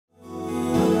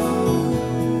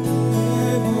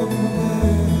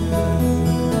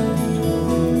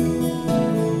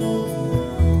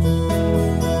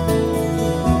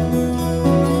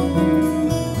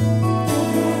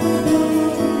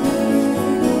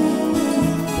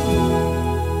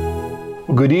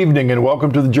Well, good evening and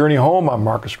welcome to the Journey Home. I'm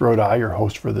Marcus Grodi, your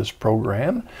host for this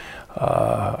program.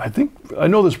 I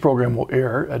know this program will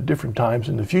air at different times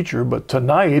in the future, but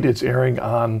tonight it's airing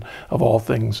on, of all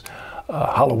things,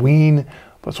 Halloween.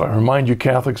 But so I remind you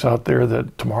Catholics out there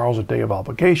that tomorrow's a day of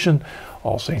obligation,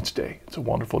 All Saints' Day. It's a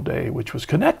wonderful day which was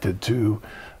connected to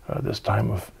this time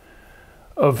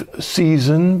of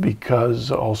season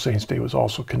because All Saints' Day was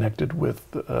also connected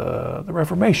with the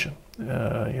Reformation.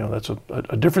 That's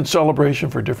a different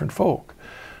celebration for different folk.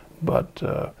 But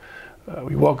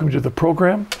we welcome you to the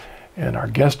program, and our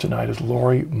guest tonight is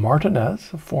Lori Martinez,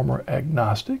 a former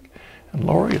agnostic. And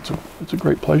Lori, it's a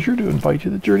great pleasure to invite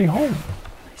you to the Journey Home.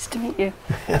 Nice to meet you.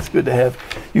 It's good to have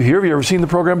you here. Have you ever seen the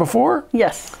program before?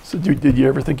 Yes. So did you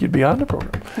ever think you'd be on the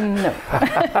program? No.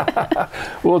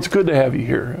 Well, it's good to have you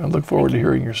here. I look forward to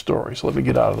hearing your story. So let me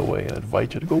get out of the way and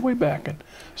invite you to go way back and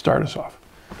start us off.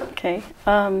 Okay.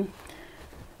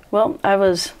 Well, I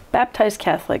was baptized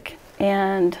Catholic,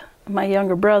 and my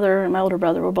younger brother and my older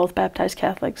brother were both baptized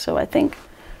Catholic. So I think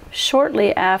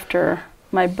shortly after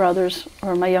my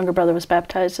younger brother was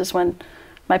baptized is when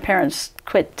my parents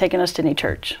quit taking us to any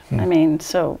church. I mean,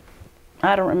 so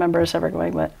I don't remember us ever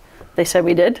going, but they said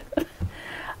we did.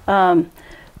 You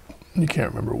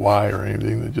can't remember why or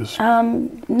anything? They just...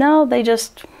 No,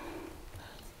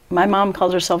 my mom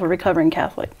calls herself a recovering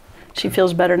Catholic. She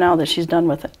feels better now that she's done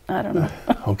with it. I don't know.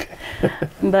 Okay.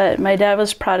 But my dad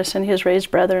was Protestant. He was raised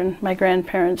Brethren. My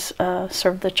grandparents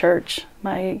served the church.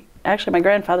 My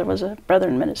grandfather was a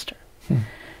Brethren minister.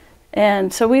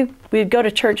 And so we'd go to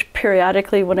church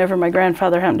periodically whenever my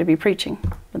grandfather happened to be preaching.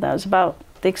 But that was about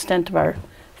the extent of our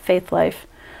faith life.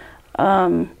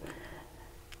 I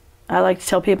like to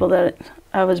tell people that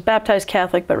I was baptized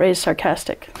Catholic but raised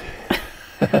sarcastic.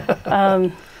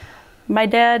 My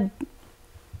dad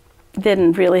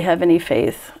didn't really have any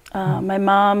faith. My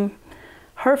mom,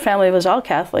 her family was all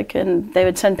Catholic, and they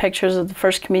would send pictures of the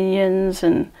first communions,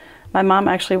 and my mom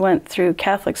actually went through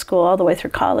Catholic school all the way through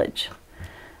college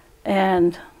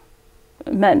and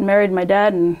met and married my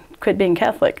dad and quit being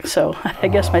Catholic. So I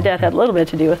guess my dad had a little bit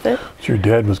to do with it. So your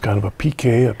dad was kind of a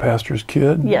PK, a pastor's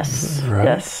kid? Yes, right?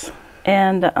 Yes.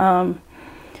 And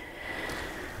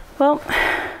well,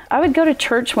 I would go to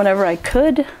church whenever I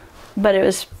could, but it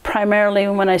was primarily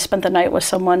when I spent the night with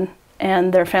someone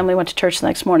and their family went to church the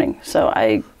next morning. So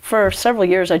for several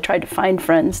years, I tried to find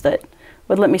friends that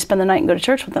would let me spend the night and go to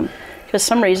church with them. Because for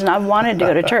some reason, I wanted to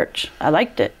go to church. I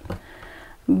liked it.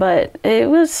 But it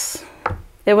was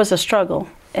a struggle.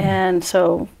 And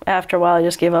so after a while, I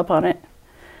just gave up on it.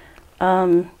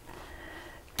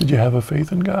 Did you have a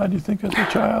faith in God, you think, as a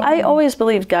child? I always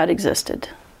believed God existed.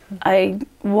 I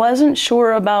wasn't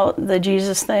sure about the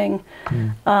Jesus thing.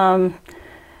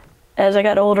 As I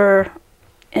got older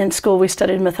in school, we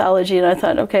studied mythology, and I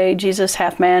thought, okay, Jesus,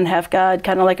 half man, half God,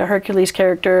 kind of like a Hercules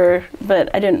character, but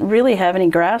I didn't really have any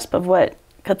grasp of what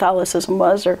Catholicism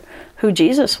was or who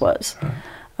Jesus was.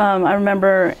 I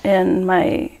remember when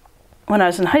I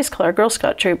was in high school, our Girl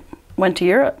Scout troop went to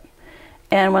Europe,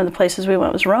 and one of the places we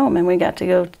went was Rome, and we got to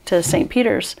go to St.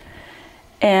 Peter's.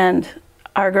 And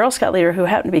our Girl Scout leader, who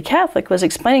happened to be Catholic, was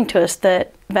explaining to us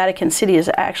that Vatican City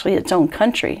is actually its own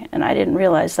country, and I didn't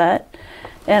realize that.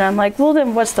 And I'm like, well,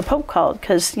 then what's the Pope called?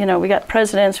 Because, we got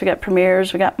presidents, we got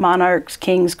premiers, we got monarchs,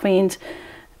 kings, queens.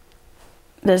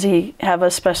 Does he have a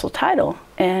special title?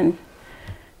 And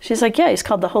she's like, yeah, he's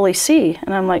called the Holy See.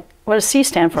 And I'm like, what does C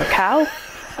stand for, cow?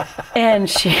 And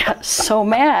she got so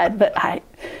mad, but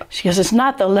she goes, it's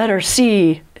not the letter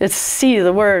C, it's C,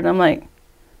 the word. And I'm like,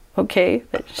 okay,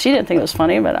 but she didn't think it was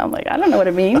funny, but I'm like, I don't know what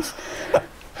it means.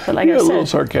 But like I said, a little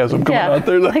sarcasm coming out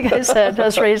there. Like I said, I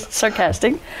was raised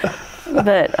sarcastic.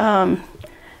 But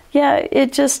yeah,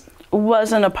 it just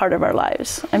wasn't a part of our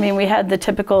lives. I mean, we had the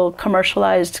typical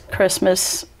commercialized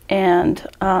Christmas and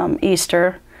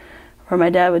Easter, where my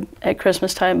dad would, at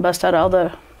Christmas time, bust out all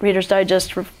the Reader's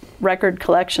Digest record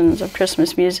collections of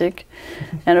Christmas music,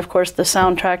 and of course the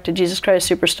soundtrack to Jesus Christ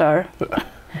Superstar.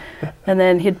 And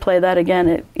then he'd play that again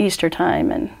at Easter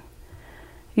time, and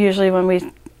usually when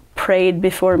we prayed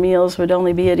before meals would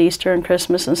only be at Easter and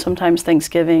Christmas and sometimes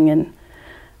Thanksgiving, and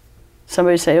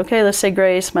somebody would say, okay, let's say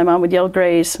grace. My mom would yell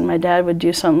grace, and my dad would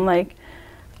do something like,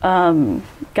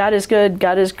 God is good,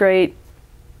 God is great,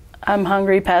 I'm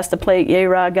hungry, pass the plate, yea,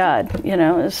 rah, God.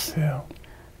 It's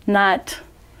not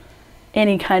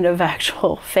any kind of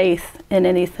actual faith in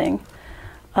anything.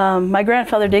 My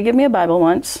grandfather did give me a Bible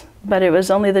once, but it was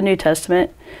only the New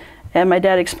Testament. And my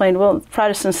dad explained, well,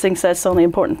 Protestants think that's the only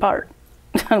important part.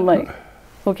 I'm like,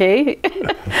 okay.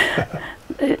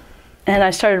 And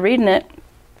I started reading it,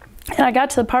 and I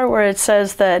got to the part where it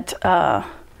says that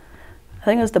I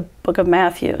think it was the book of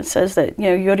Matthew. It says that, you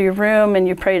know, you go to your room and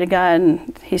you pray to God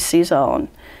and he sees all. And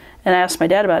I asked my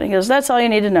dad about it. He goes, that's all you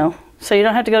need to know. So you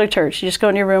don't have to go to church. You just go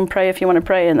in your room, pray if you want to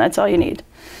pray, and that's all you need.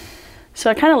 So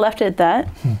I kind of left it at that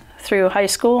through high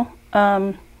school.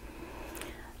 I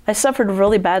suffered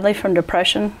really badly from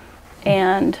depression,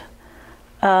 and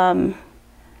I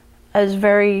was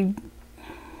very,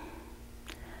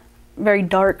 very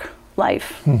dark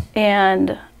life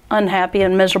and unhappy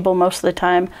and miserable most of the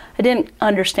time. I didn't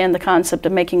understand the concept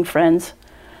of making friends.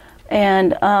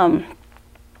 And a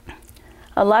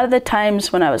lot of the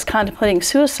times when I was contemplating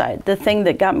suicide, the thing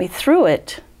that got me through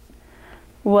it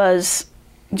was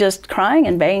just crying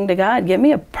and begging to God, give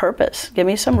me a purpose, give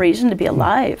me some reason to be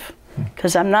alive,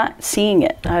 because I'm not seeing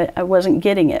it. I wasn't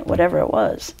getting it, whatever it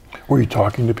was. Were you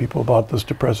talking to people about this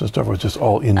depression stuff, or was it just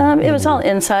all in? It was all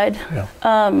inside. Yeah.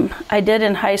 I did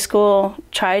in high school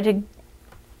try to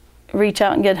reach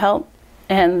out and get help,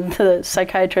 and the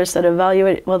psychiatrist that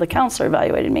evaluated, well, the counselor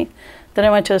evaluated me. Then I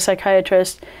went to a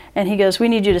psychiatrist, and he goes, we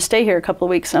need you to stay here a couple of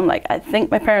weeks. And I'm like, I think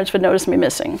my parents would notice me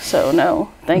missing, so no,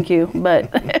 thank you.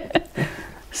 But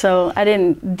so I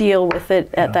didn't deal with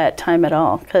it at that time at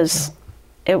all, because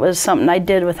it was something I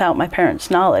did without my parents'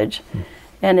 knowledge.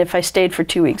 And if I stayed for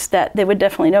 2 weeks, that they would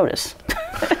definitely notice.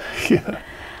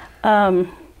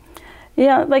 Yeah,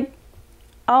 like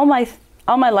all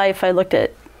my life, I looked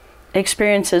at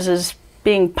experiences as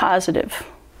being positive.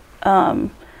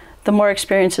 The more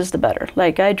experiences, the better.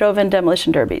 Like, I drove in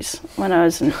demolition derbies when I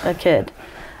was a kid.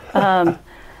 And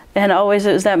always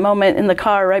it was that moment in the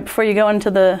car right before you go into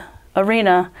the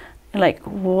arena, you're like,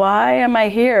 why am I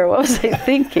here? What was I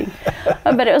thinking?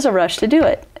 But it was a rush to do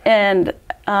it. And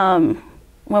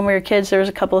when we were kids, there was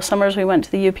a couple of summers we went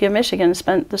to the UP of Michigan and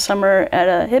spent the summer at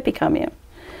a hippie commune.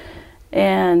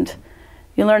 And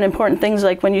you learn important things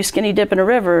like when you skinny dip in a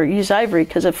river, use ivory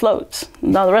because it floats.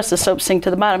 And all the rest of the soaps sink to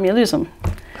the bottom, you lose them.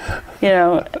 You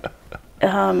know,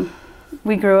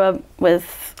 we grew up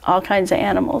with all kinds of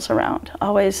animals around,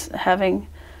 always having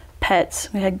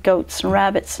pets. We had goats and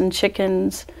rabbits and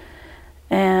chickens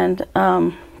and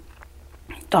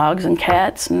dogs and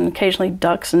cats and occasionally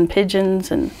ducks and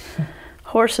pigeons and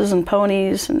horses and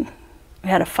ponies, and we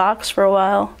had a fox for a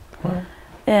while. Wow.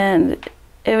 And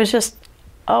it was just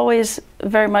always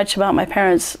very much about my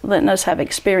parents letting us have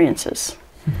experiences.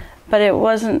 But it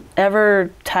wasn't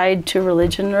ever tied to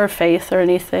religion or faith or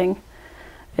anything.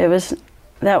 That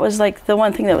was like the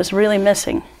one thing that was really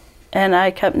missing, and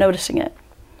I kept noticing it.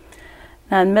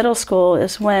 Now in middle school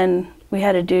is when we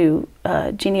had to do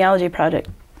a genealogy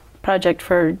project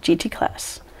for GT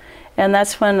class. And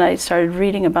that's when I started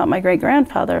reading about my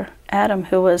great-grandfather, Adam,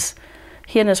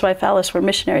 he and his wife Alice were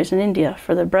missionaries in India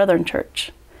for the Brethren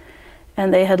Church.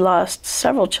 And they had lost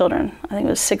several children. I think it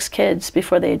was 6 kids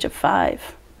before the age of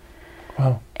 5.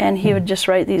 Wow. And he would just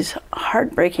write these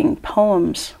heartbreaking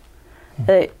poems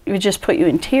that would just put you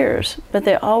in tears. But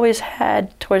they always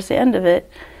had, towards the end of it,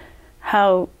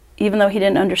 how even though he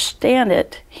didn't understand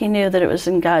it, he knew that it was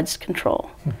in God's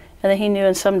control. And that he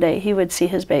knew someday he would see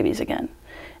his babies again.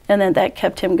 And then that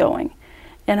kept him going.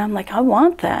 And I'm like, I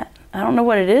want that. I don't know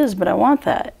what it is, but I want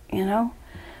that, you know?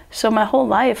 So my whole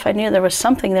life, I knew there was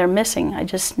something there missing. I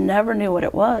just never knew what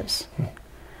it was.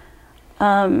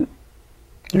 Your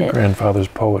grandfather's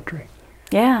poetry.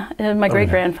 Yeah, my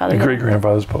great-grandfather. Your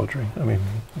great-grandfather's poetry. I mean,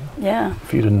 yeah.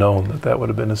 If you'd have known that would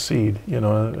have been a seed, you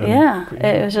know. Yeah,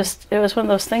 it was one of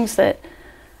those things that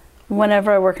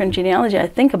whenever I work in genealogy, I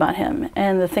think about him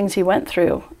and the things he went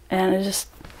through. And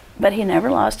but he never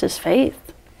lost his faith.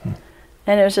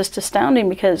 And it was just astounding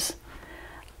because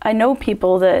I know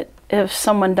people that if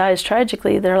someone dies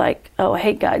tragically, they're like, oh, I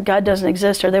hate God. God doesn't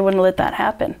exist, or they wouldn't let that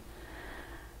happen.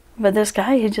 But this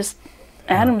guy,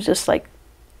 Adam's just like,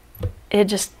 it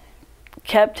just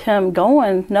kept him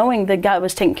going, knowing that God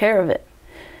was taking care of it.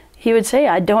 He would say,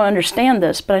 I don't understand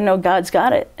this, but I know God's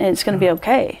got it, and it's going to be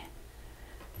okay.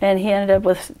 And he ended up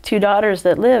with 2 daughters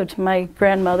that lived, my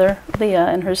grandmother, Leah,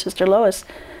 and her sister, Lois.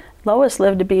 Lois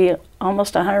lived to be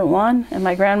almost 101, and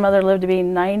my grandmother lived to be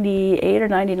 98 or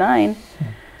 99.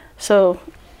 So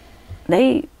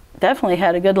they definitely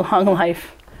had a good long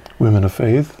life. Women of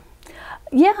faith?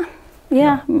 Yeah.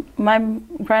 My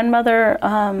grandmother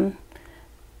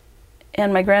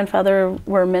and my grandfather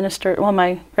were minister. Well,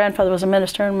 my grandfather was a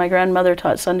minister, and my grandmother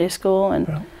taught Sunday school.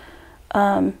 And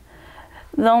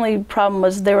the only problem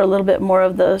was they were a little bit more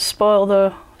of the spare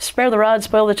the rod,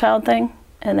 spoil the child thing.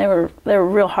 And they were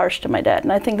real harsh to my dad.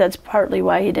 And I think that's partly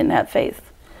why he didn't have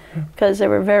faith, because they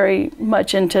were very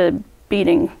much into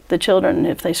beating the children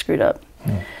if they screwed up.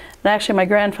 And actually, my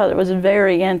grandfather was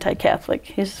very anti-Catholic.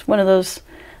 He's one of those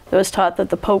it was taught that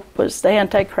the Pope was the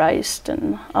Antichrist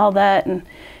and all that. And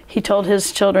he told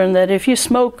his children that if you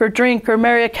smoke or drink or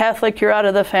marry a Catholic, you're out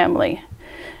of the family.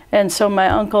 And so my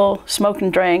uncle smoked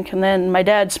and drank, and then my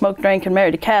dad smoked, drank, and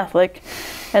married a Catholic.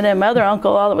 And then my other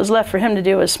uncle, all that was left for him to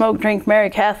do was smoke, drink, marry a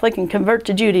Catholic, and convert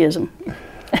to Judaism.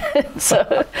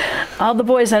 So all the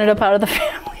boys ended up out of the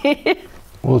family.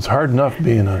 Well, it's hard enough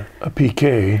being a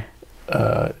PK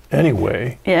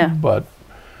anyway. Yeah.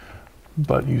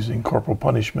 But using corporal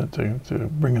punishment to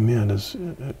bring them in is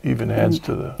even adds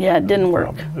to the yeah, it didn't work.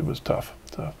 Problem. It was tough.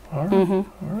 All right. Mm-hmm.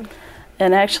 All right.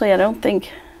 And actually, I don't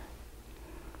think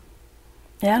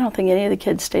any of the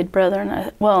kids stayed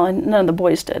brethren. Well, none of the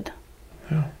boys did.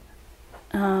 Yeah.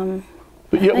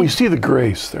 But yet we see the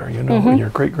grace there, you know, in your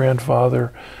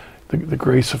great-grandfather, the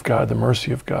grace of God, the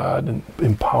mercy of God, and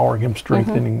empowering him,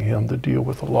 strengthening him to deal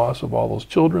with the loss of all those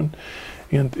children.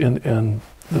 And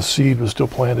the seed was still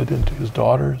planted into his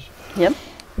daughters. Yep.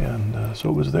 And so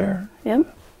it was there.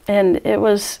 Yep. And it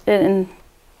was, and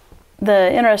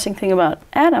the interesting thing about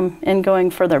Adam, in going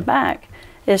further back,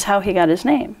 is how he got his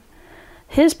name.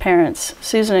 His parents,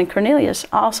 Susan and Cornelius,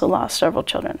 also lost several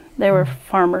children. They were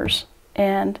farmers,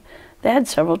 and they had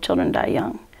several children die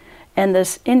young. And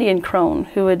this Indian crone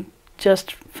who had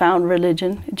just found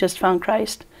religion, just found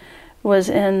Christ, was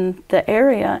in the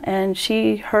area, and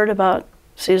she heard about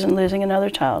Susan losing another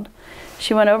child.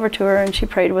 She went over to her and she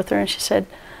prayed with her, and she said,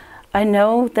 I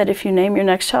know that if you name your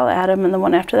next child Adam and the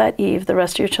one after that Eve, the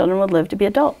rest of your children will live to be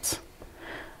adults.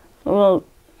 Well,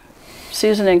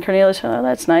 Susan and Cornelius said, oh,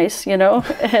 that's nice, you know,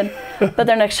 but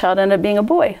their next child ended up being a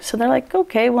boy. So they're like,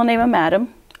 okay, we'll name him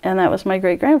Adam, and that was my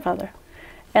great-grandfather.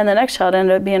 And the next child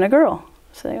ended up being a girl.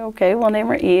 So they, okay, we'll name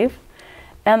her Eve,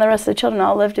 and the rest of the children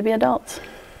all lived to be adults.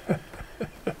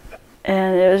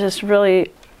 And it was just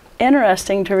really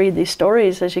interesting to read these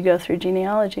stories as you go through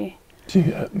genealogy. See,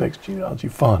 it makes genealogy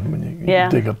fun when you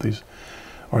dig up these,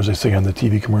 or as they say on the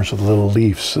TV commercial, the little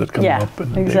leaves that come up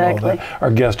and dig all that.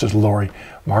 Our guest is Lori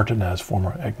Martinez,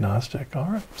 former agnostic. All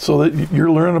right. So that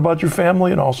you're learning about your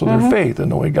family and also their faith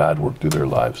and the way God worked through their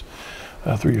lives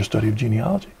through your study of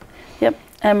genealogy. Yep.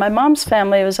 And my mom's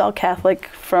family was all Catholic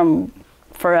from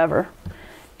forever.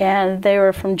 And they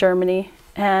were from Germany.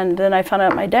 And then I found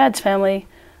out my dad's family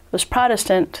was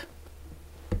Protestant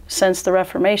since the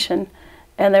Reformation.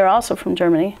 And they were also from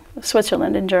Germany,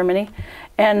 Switzerland and Germany.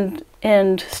 And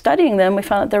in studying them, we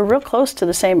found out they're real close to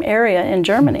the same area in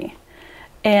Germany.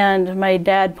 And my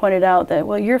dad pointed out that,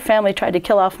 well, your family tried to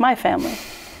kill off my family.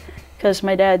 Because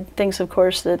my dad thinks, of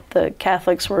course, that the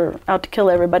Catholics were out to kill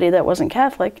everybody that wasn't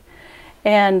Catholic.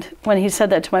 And when he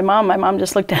said that to my mom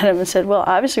just looked at him and said, well,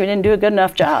 obviously we didn't do a good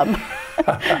enough job.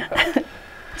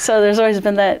 So there's always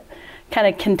been that kind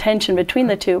of contention between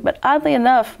the two. But oddly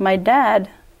enough, my dad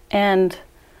and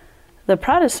the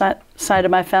Protestant side of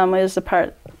my family is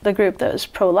the group that was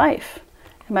pro-life.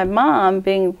 And my mom,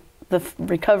 being the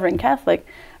recovering Catholic,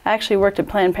 actually worked at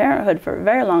Planned Parenthood for a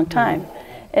very long time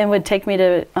and would take me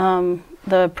to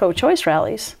the pro-choice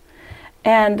rallies.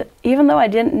 And even though I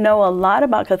didn't know a lot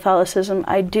about Catholicism,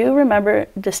 I do remember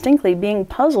distinctly being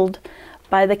puzzled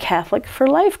by the Catholic for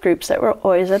Life groups that were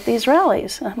always at these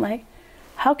rallies. And I'm like,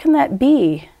 how can that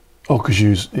be? Oh, because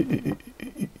you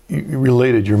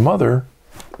related your mother,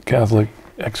 Catholic,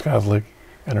 ex-Catholic,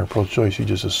 and her pro-choice, you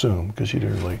just assumed because you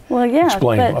didn't really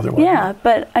explain otherwise. Yeah,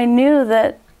 but I knew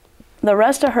that the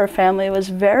rest of her family was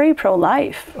very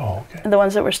pro-life, the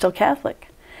ones that were still Catholic.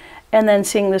 And then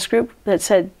seeing this group that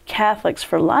said Catholics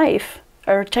for Life,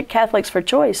 or Catholics for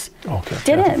Choice,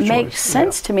 didn't make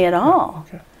sense to me at all.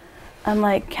 Okay. I'm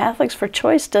like, Catholics for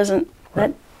Choice doesn't,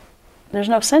 there's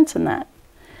no sense in that.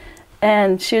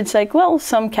 And she would say, well,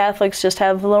 some Catholics just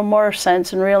have a little more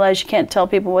sense and realize you can't tell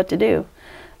people what to do.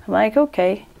 I'm like,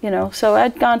 okay, you know. So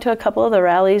I'd gone to a couple of the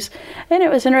rallies, and it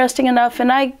was interesting enough,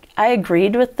 and I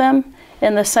agreed with them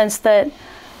in the sense that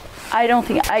I don't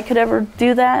think I could ever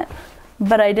do that,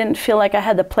 but I didn't feel like I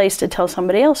had the place to tell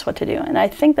somebody else what to do. And I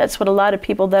think that's what a lot of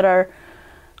people that are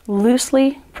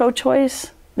loosely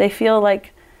pro-choice, they feel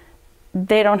like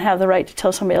they don't have the right to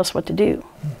tell somebody else what to do.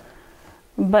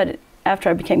 But after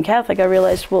I became Catholic, I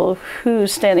realized, well,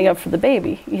 who's standing up for the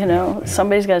baby? You know,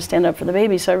 somebody's got to stand up for the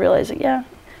baby. So I realized that,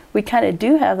 we kind of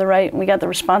do have the right, and we got the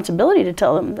responsibility to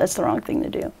tell them that's the wrong thing to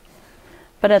do.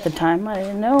 But at the time, I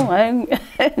didn't know. I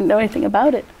didn't know anything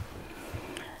about it.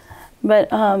 But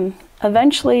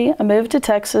eventually, I moved to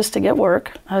Texas to get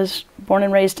work. I was born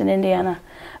and raised in Indiana.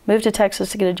 Moved to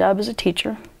Texas to get a job as a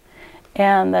teacher.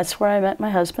 And that's where I met my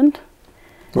husband.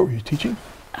 What were you teaching?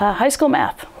 High school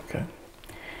math. Okay.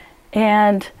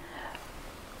 And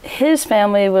his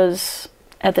family was,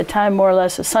 at the time, more or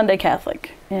less a Sunday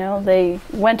Catholic. You know, they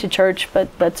went to church,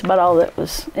 but that's about all that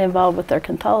was involved with their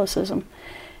Catholicism.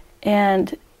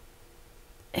 And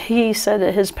he said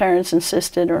that his parents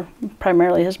insisted, or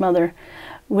primarily his mother,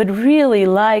 would really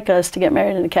like us to get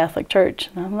married in the Catholic Church.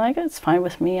 And I'm like, it's fine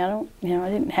with me. I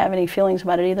didn't have any feelings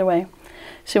about it either way.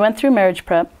 So we went through marriage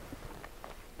prep,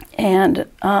 and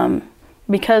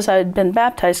because I had been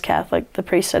baptized Catholic, the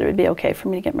priest said it would be okay for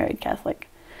me to get married Catholic.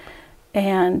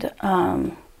 And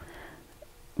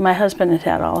my husband had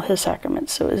had all his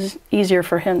sacraments, so it was easier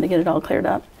for him to get it all cleared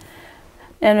up.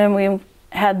 And when we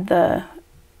had the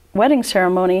wedding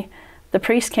ceremony, the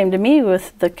priest came to me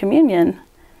with the communion,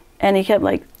 and he kept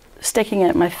like sticking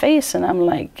it in my face, and I'm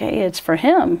like, hey, it's for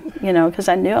him, you know, because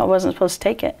I knew I wasn't supposed to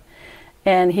take it.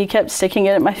 And he kept sticking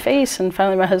it in my face, and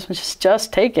finally my husband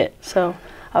just take it. So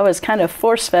I was kind of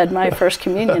force-fed my first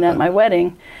communion at my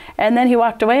wedding. And then he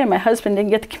walked away, and my husband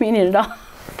didn't get the communion at all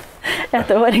at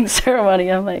the wedding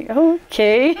ceremony. I'm like,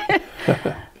 okay.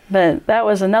 But that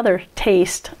was another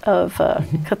taste of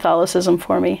Catholicism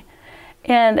for me.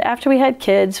 And after we had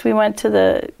kids, we went to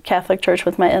the Catholic Church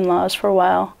with my in-laws for a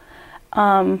while.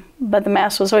 But the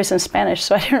Mass was always in Spanish,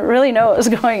 so I didn't really know what was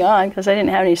going on because I didn't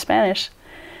have any Spanish.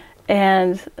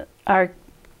 And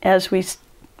as we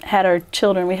had our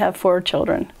children, we have 4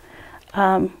 children,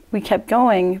 we kept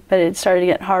going, but it started to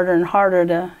get harder and harder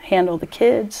to handle the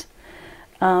kids.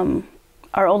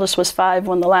 Our oldest was 5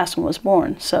 when the last one was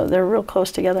born, so they're real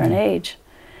close together in age.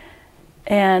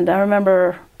 And I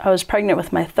remember I was pregnant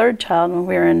with my 3rd child when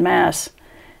we were in Mass,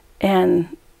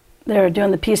 and they were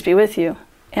doing the Peace Be With You,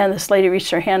 and this lady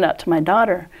reached her hand out to my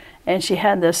daughter, and she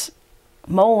had this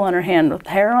mole on her hand with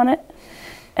hair on it,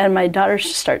 and my daughter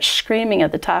starts screaming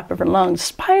at the top of her lungs,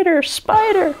 "Spider,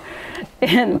 spider!"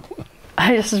 And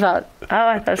I just about,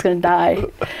 I thought I was going to die.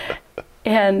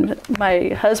 And my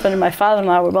husband and my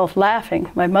father-in-law were both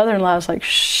laughing. My mother-in-law was like,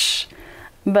 shh.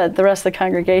 But the rest of the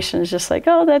congregation is just like,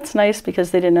 oh, that's nice, because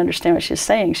they didn't understand what she was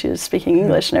saying. She was speaking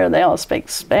English, and they all speak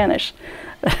Spanish.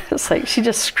 It's like she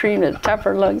just screamed at the top of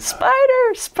her lungs,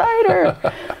 "Spider, spider!"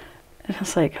 And I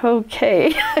was like, okay.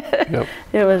 Yep.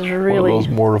 It was really... one of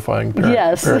those mortifying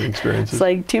parent experiences. It's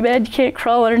like, too bad you can't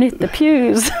crawl underneath the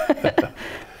pews.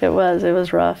 It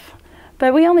was rough.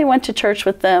 But we only went to church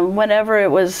with them whenever it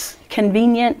was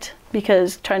convenient,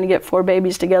 because trying to get 4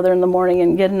 babies together in the morning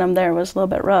and getting them there was a little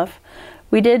bit rough.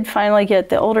 We did finally get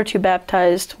the older 2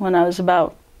 baptized when I was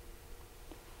about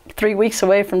 3 weeks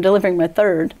away from delivering my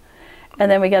 3rd.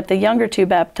 And then we got the younger 2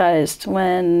 baptized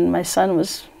when my son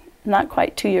was not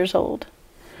quite 2 years old.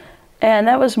 And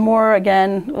that was more,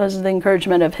 again, was the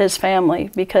encouragement of his family,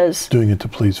 because... Doing it to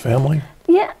please family?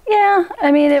 Yeah.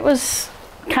 I mean, it was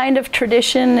kind of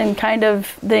tradition and kind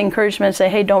of the encouragement to say,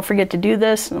 hey, don't forget to do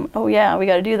this. And oh yeah, we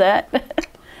got to do that.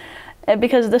 And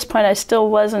because at this point I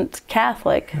still wasn't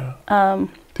Catholic. Yeah.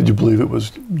 Did you believe it was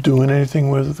doing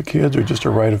anything with the kids, or just a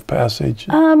rite of passage?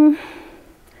 I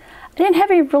didn't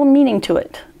have any real meaning to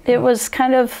it. It was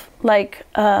kind of like,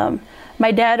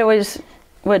 my dad always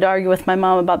would argue with my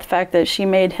mom about the fact that she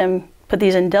made him put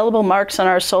these indelible marks on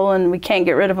our soul and we can't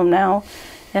get rid of them now.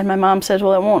 And my mom says,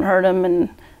 well, it won't hurt him. And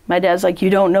my dad's like, you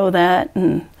don't know that.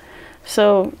 And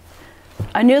so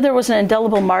I knew there was an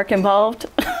indelible mark involved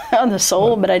on the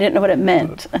soul, but I didn't know what it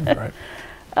meant. Right.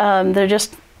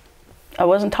 I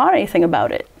wasn't taught anything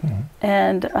about it. Mm-hmm.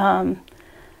 And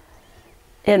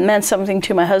it meant something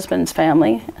to my husband's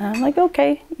family. And I'm like,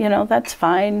 okay, that's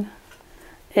fine.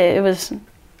 It was,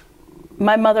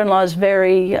 my mother-in-law is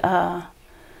a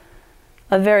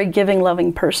very giving,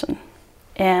 loving person.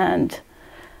 And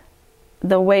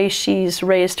the way she's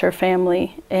raised her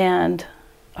family and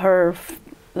her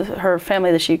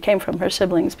family that she came from, her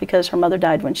siblings, because her mother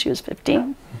died when she was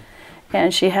 15.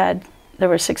 And there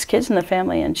were 6 kids in the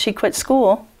family, and she quit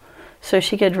school so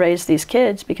she could raise these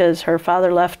kids because her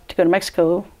father left to go to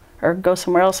Mexico or go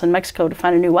somewhere else in Mexico to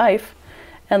find a new wife,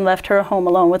 and left her home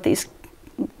alone with these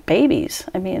babies.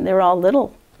 I mean, they were all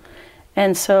little.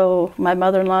 And so my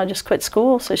mother-in-law just quit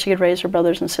school so she could raise her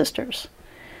brothers and sisters.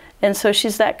 And so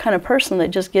she's that kind of person that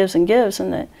just gives and gives,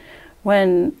 and that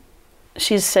when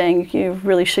she's saying you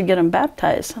really should get them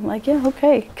baptized, I'm like, yeah,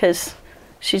 okay, because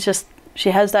she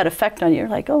has that effect on you. You're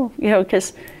like, oh,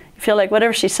 because you feel like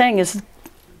whatever she's saying is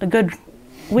a good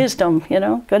wisdom,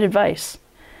 good advice.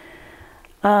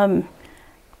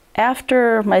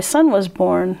 After my son was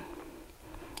born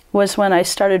was when I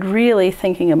started really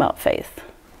thinking about faith.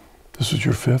 This was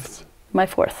your 5th? My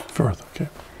 4th. 4th, okay.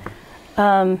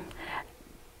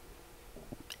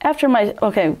 After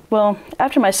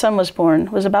my son was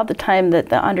born was about the time that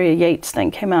the Andrea Yates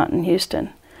thing came out in Houston.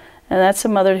 And that's a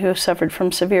mother who suffered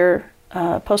from severe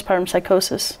postpartum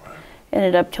psychosis,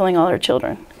 ended up killing all her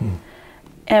children.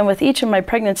 And with each of my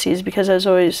pregnancies, because I was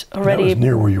always already... That was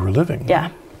near where you were living. Yeah.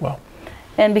 Right? Wow.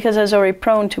 And because I was already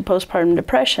prone to postpartum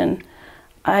depression,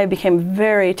 I became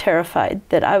very terrified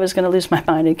that I was going to lose my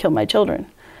mind and kill my children.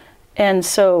 And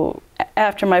so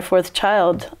after my fourth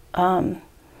child,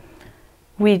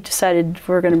 we decided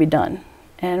we're going to be done.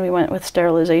 And we went with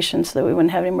sterilization so that we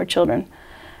wouldn't have any more children.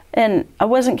 And I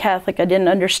wasn't Catholic. I didn't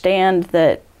understand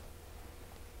that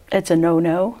it's a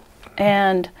no-no.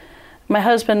 And my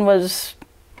husband was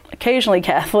occasionally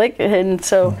Catholic, and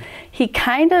so he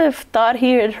kind of thought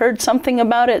he had heard something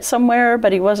about it somewhere,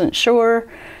 but he wasn't sure.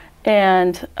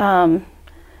 And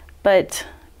but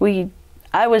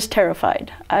I was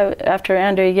terrified. After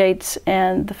Andrea Yates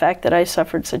and the fact that I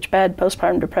suffered such bad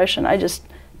postpartum depression, I just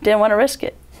didn't want to risk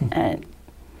it, and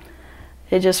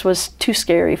it just was too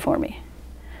scary for me.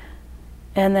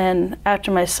 And then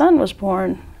after my son was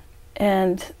born,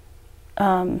 and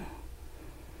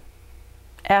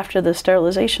after the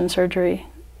sterilization surgery,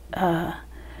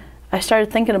 I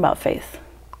started thinking about faith.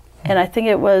 And I think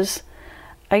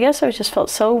I guess I just felt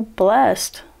so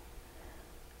blessed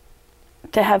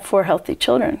to have 4 healthy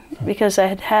children, because I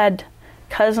had had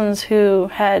cousins who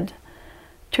had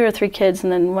 2 or 3 kids,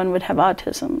 and then one would have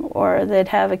autism, or they'd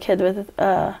have a kid with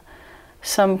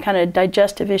some kind of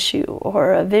digestive issue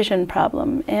or a vision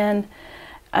problem. And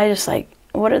I just like,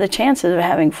 what are the chances of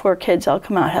having 4 kids all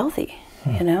come out healthy?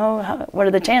 You know, what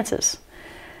are the chances?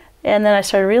 And then I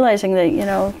started realizing that, you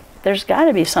know, there's got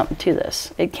to be something to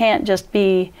this. It can't just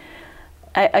be,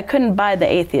 I couldn't buy the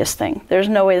atheist thing. There's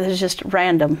no way this is just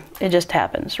random. It just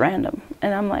happens, random.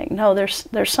 And I'm like, no, there's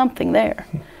something there.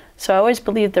 So I always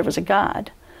believed there was a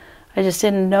God. I just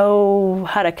didn't know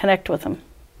how to connect with him.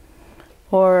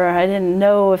 Or I didn't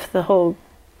know if the whole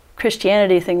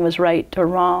Christianity thing was right or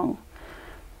wrong.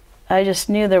 I just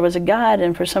knew there was a God,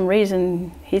 and for some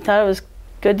reason, he thought it was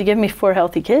good to give me 4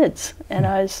 healthy kids. And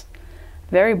I was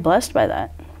very blessed by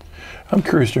that. I'm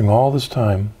curious, during all this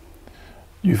time,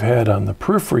 you've had on the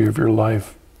periphery of your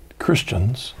life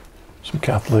Christians, some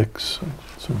Catholics,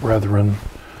 some brethren,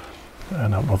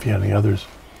 and I don't know if you had any others.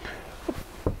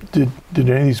 Did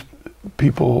any of these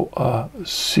people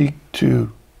seek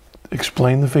to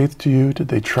explain the faith to you? Did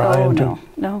they try?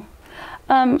 No.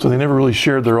 So they never really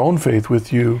shared their own faith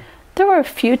with you? There were a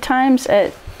few times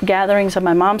at gatherings of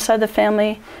my mom's side of the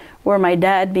family where my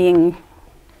dad, being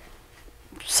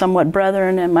somewhat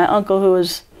brethren, and my uncle, who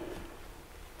was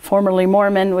formerly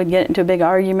Mormon, would get into a big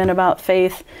argument about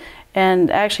faith. And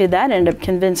actually that ended up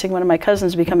convincing one of my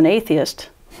cousins to become an atheist.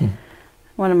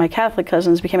 One of my Catholic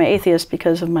cousins became an atheist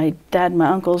because of my dad and my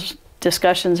uncle's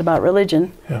discussions about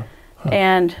religion. Yeah.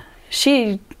 And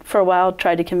she, for a while,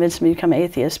 tried to convince me to become an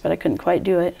atheist, but I couldn't quite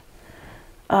do it.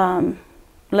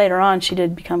 Later on, she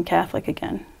did become Catholic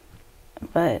again.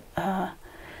 But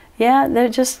yeah, they're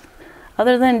just,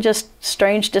 other than just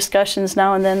strange discussions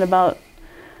now and then about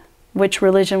which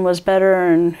religion was better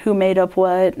and who made up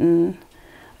what, and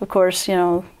of course, you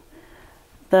know,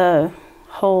 the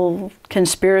whole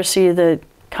conspiracy that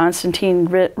Constantine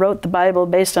wrote the Bible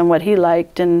based on what he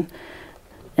liked, and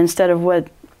instead of what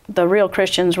the real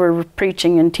Christians were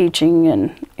preaching and teaching,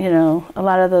 and you know, a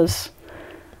lot of those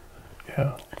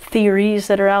theories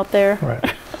that are out there.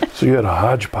 Right. So you had a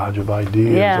hodgepodge of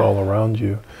ideas all around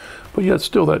you, but yet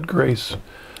still that grace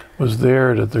was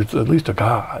there, that there's at least a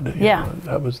God. You know,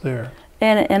 that was there.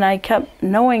 And I kept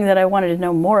knowing that I wanted to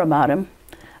know more about him,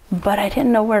 but I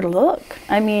didn't know where to look.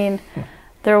 I mean,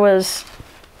 there was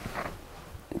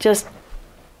just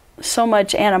so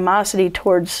much animosity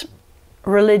towards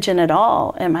religion at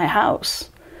all in my house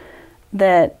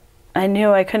that I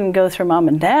knew I couldn't go through mom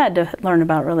and dad to learn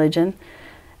about religion.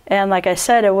 And like I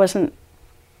said, I wasn't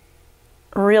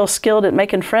real skilled at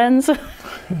making friends.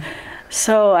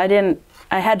 So I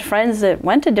had friends that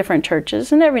went to different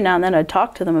churches, and every now and then I'd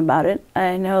talk to them about it.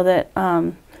 I know that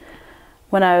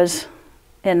when I was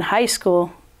in high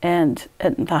school and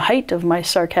at the height of my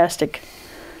sarcastic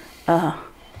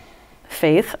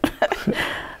faith,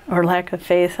 or lack of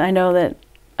faith, I know that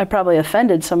I probably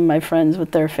offended some of my friends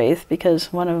with their faith,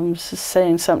 because one of them was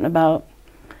saying something about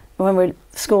when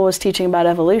school was teaching about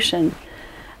evolution,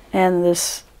 and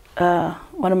this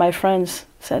one of my friends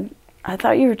said, "I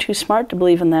thought you were too smart to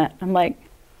believe in that." I'm like,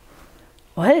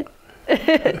 "What?"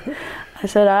 I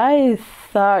said, "I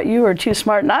thought you were too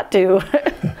smart not to."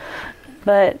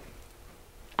 But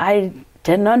I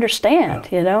didn't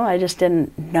understand, you know, I just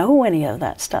didn't know any of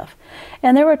that stuff.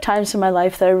 And there were times in my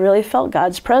life that I really felt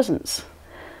God's presence.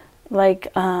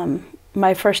 Like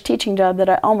my first teaching job that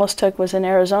I almost took was in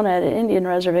Arizona at an Indian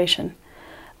reservation.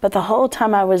 But the whole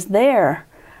time I was there,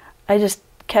 I just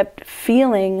kept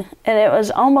feeling, and it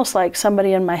was almost like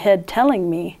somebody in my head telling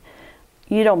me,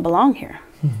 you don't belong here.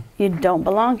 You don't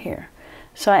belong here.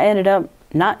 So I ended up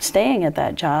not staying at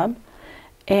that job,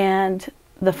 and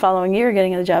the following year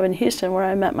getting a job in Houston where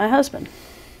I met my husband.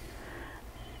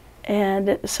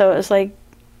 And so it was like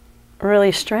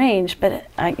really strange, but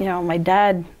my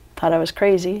dad thought I was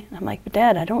crazy. I'm like, but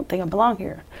Dad, I don't think I belong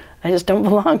here. I just don't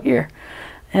belong here.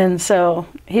 And so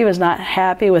he was not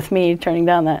happy with me turning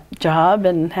down that job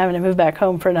and having to move back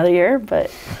home for another year, but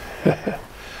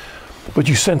but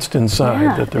you sensed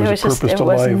inside that there was a purpose to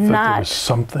life, that there was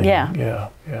something. Yeah.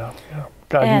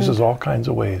 God uses all kinds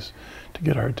of ways to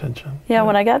get our attention. Yeah,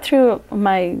 when I got through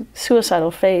my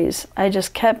suicidal phase, I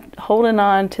just kept holding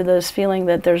on to this feeling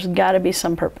that there's got to be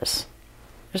some purpose.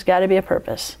 There's got to be a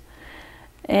purpose.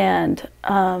 And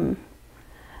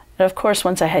of course,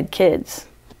 once I had kids,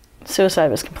 suicide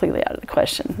was completely out of the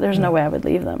question. There's no way I would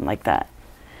leave them like that.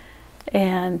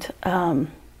 And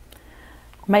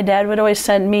my dad would always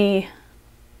send me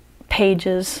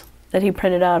pages that he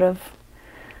printed out of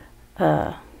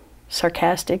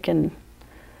sarcastic and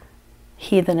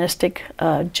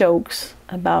heathenistic jokes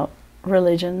about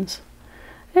religions.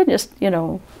 And just,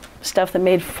 stuff that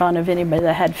made fun of anybody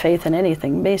that had faith in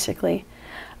anything, basically.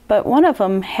 But one of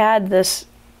them had this,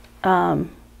 I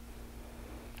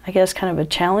guess, kind of a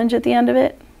challenge at the end of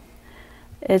it.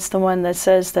 It's the one that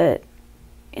says that,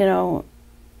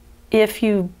 if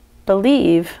you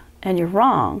believe and you're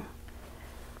wrong,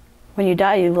 when you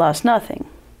die, you've lost nothing.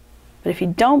 But if you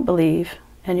don't believe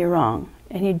and you're wrong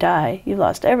and you die, you've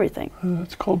lost everything.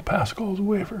 It's called Pascal's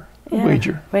wager.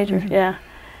 Wager, yeah.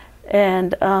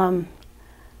 And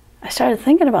I started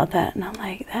thinking about that, and I'm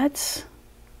like, that's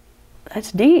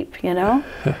deep,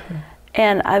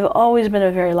 And I've always been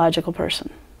a very logical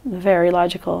person, very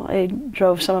logical. I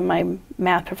drove some of my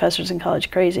math professors in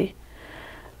college crazy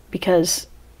because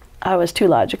I was too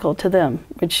logical to them,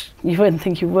 which you wouldn't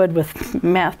think you would with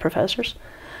math professors.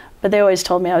 But they always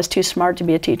told me I was too smart to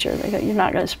be a teacher. They go, you're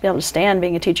not going to be able to stand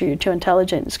being a teacher. You're too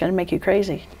intelligent. It's going to make you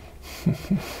crazy.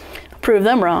 Prove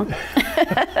them wrong.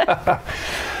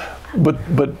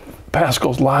 But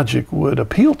Pascal's logic would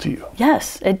appeal to you.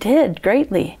 Yes, it did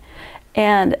greatly.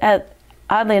 And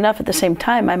oddly enough, at the same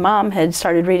time, my mom had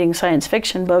started reading science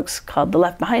fiction books called the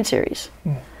Left Behind series.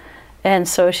 And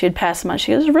so she'd pass them on.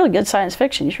 She goes, it's really good science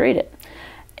fiction. You should read it.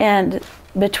 And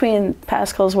between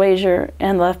Pascal's Wager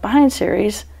and the Left Behind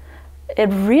series, it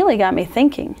really got me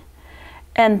thinking.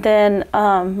 And then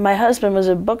my husband was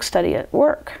a book study at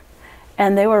work,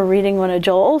 and they were reading one of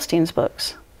Joel Osteen's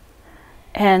books.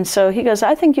 And so he goes,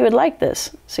 I think you would like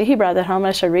this. So he brought that home, and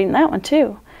I started reading that one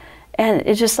too. And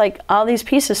it's just like all these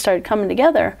pieces started coming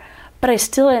together, but I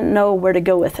still didn't know where to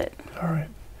go with it. All right.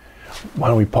 Why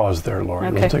don't we pause there, Lori?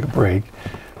 Okay. Let's take a break.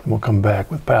 And we'll come back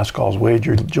with Pascal's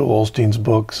Wager, Joel Osteen's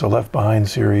books, the Left Behind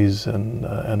series,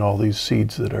 and all these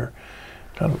seeds that are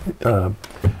kind of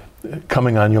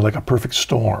coming on you like a perfect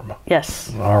storm.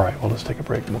 Yes. All right. Well, let's take a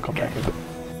break and we'll come back with it.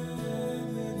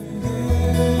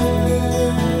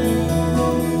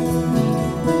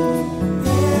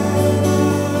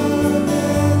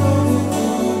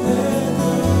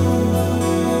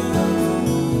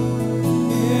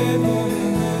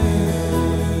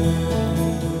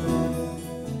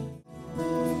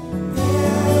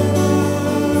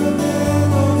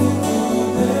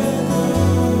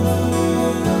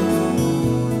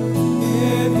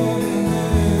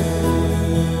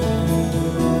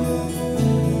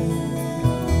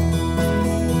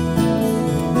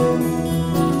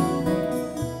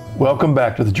 Welcome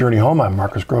back to The Journey Home. I'm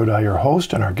Marcus Grodi, your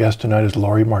host, and our guest tonight is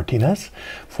Lori Martinez,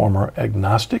 former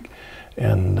agnostic.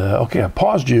 And okay, I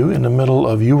paused you in the middle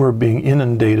of you were being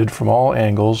inundated from all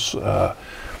angles.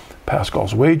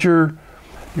 Pascal's Wager,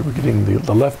 you were getting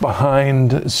the Left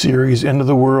Behind series, End of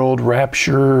the World,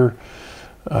 Rapture,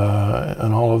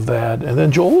 and all of that. And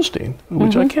then Joel Osteen,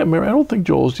 which I can't remember. I don't think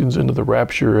Joel Osteen's into the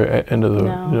Rapture, end of the...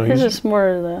 No, his is more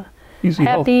of the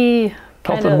happy...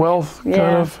 Health and wealth, kind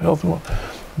of. Health and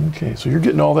wealth. Okay, so you're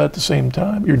getting all that at the same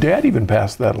time. Your dad even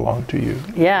passed that along to you.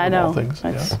 Yeah, I know.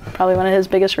 That's probably one of his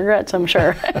biggest regrets, I'm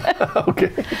sure.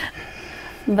 Okay.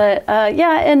 But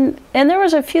and there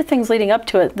was a few things leading up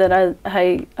to it that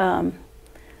I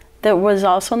that was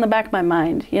also in the back of my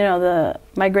mind.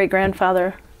 My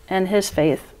great-grandfather and his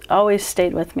faith always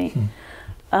stayed with me.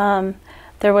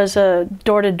 There was a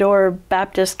door-to-door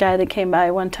Baptist guy that came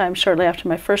by one time shortly after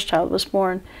my first child was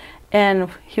born, and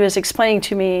he was explaining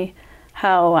to me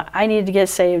how I needed to get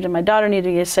saved and my daughter needed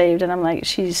to get saved, and I'm like,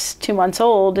 she's 2 months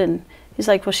old, and he's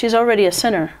like, well, she's already a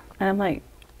sinner, and I'm like,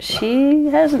 she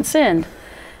hasn't sinned.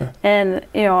 And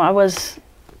I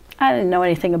didn't know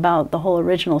anything about the whole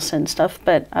original sin stuff,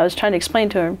 but I was trying to explain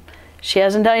to her, she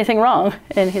hasn't done anything wrong.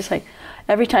 And he's like,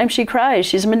 every time she cries,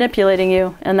 she's manipulating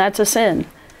you, and that's a sin.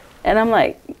 And I'm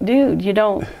like, dude, you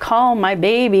don't call my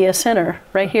baby a sinner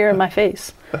right here in my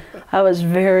face. I was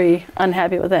very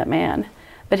unhappy with that man.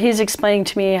 But he's explaining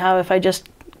to me how if I just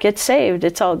get saved,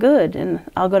 it's all good, and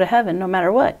I'll go to heaven no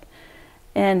matter what.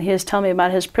 And he was telling me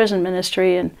about his prison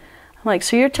ministry, and I'm like,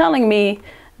 so you're telling me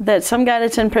that some guy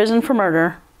that's in prison for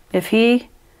murder, if he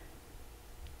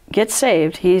gets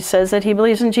saved, he says that he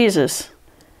believes in Jesus,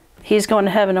 he's going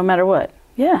to heaven no matter what?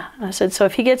 Yeah. I said, so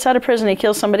if he gets out of prison, he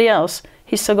kills somebody else,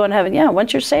 he's still going to heaven? Yeah,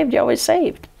 once you're saved, you're always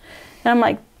saved. And I'm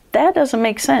like, that doesn't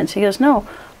make sense. He goes, no,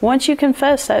 once you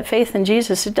confess that faith in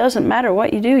Jesus, it doesn't matter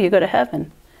what you do, you go to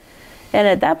heaven. And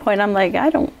at that point, I'm like, I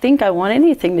don't think I want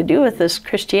anything to do with this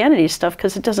Christianity stuff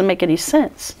because it doesn't make any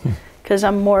sense. Because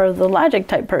I'm more of the logic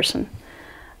type person.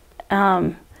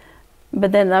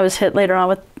 But then I was hit later on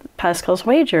with Pascal's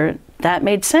wager. That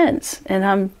made sense. And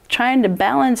I'm trying to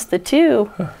balance the two.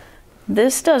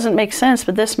 This doesn't make sense,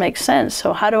 but this makes sense.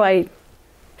 So how do I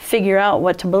figure out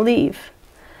what to believe?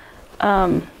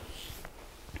 And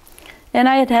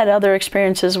I had had other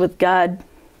experiences with God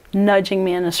nudging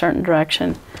me in a certain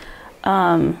direction.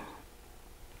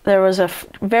 There was a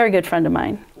very good friend of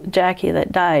mine, Jackie,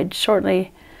 that died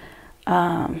shortly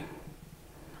after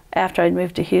I'd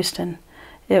moved to Houston.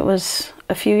 It was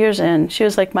a few years in. She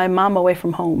was like my mom away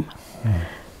from home.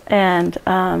 And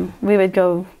we would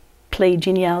go play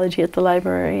genealogy at the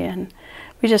library, and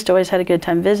we just always had a good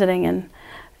time visiting. And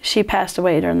she passed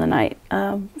away during the night.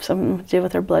 Something to do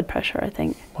with her blood pressure, I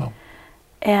think. Wow.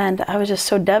 And I was just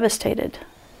so devastated.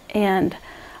 And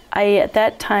at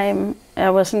that time, I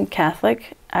wasn't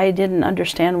Catholic. I didn't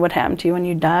understand what happened to you when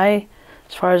you die.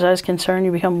 As far as I was concerned,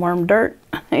 you become warm dirt,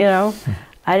 you know.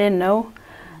 I didn't know.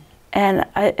 And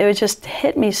it just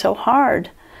hit me so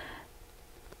hard.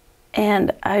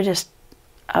 And I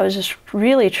was just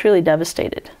really, truly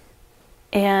devastated.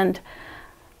 And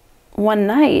one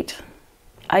night,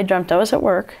 I dreamt I was at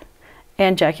work,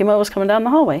 and Jackie Mo was coming down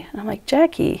the hallway. And I'm like,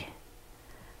 Jackie,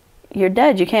 you're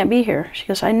dead, you can't be here. She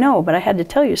goes, I know, but I had to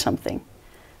tell you something.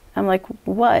 I'm like,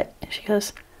 what? She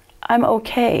goes, I'm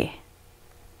okay.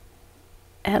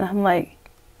 And I'm like,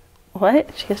 what?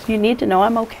 She goes, you need to know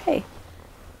I'm okay.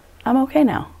 I'm okay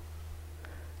now.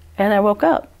 And I woke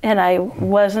up, and I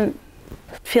wasn't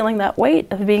feeling that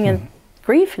weight of being in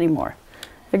grief anymore.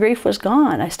 The grief was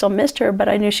gone. I still missed her, but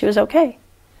I knew she was okay.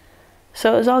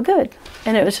 So it was all good.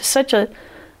 And it was just such a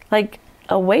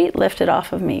weight lifted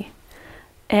off of me.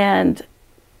 And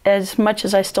as much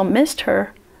as I still missed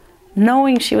her,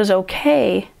 knowing she was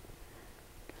okay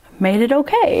made it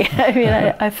okay. I mean,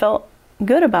 I felt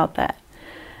good about that.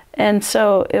 And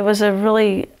so it was a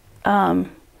really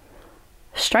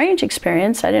strange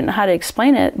experience. I didn't know how to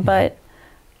explain it, but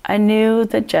I knew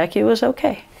that Jackie was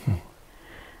okay.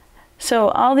 So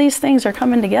all these things are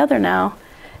coming together now.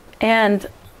 And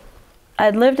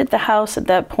I'd lived at the house at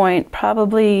that point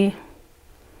probably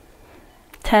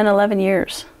 10, 11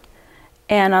 years.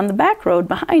 And on the back road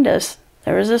behind us,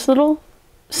 there was this little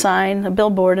sign, a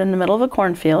billboard in the middle of a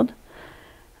cornfield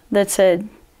that said,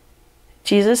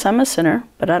 Jesus, I'm a sinner,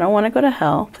 but I don't want to go to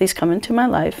hell. Please come into my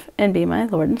life and be my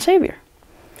Lord and Savior.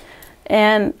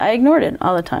 And I ignored it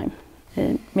all the time. It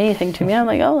didn't mean anything to me. I'm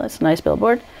like, oh, that's a nice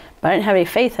billboard. But I didn't have any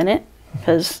faith in it,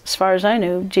 because as far as I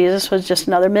knew, Jesus was just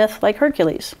another myth like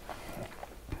Hercules.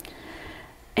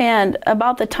 And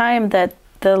about the time that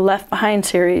the Left Behind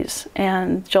series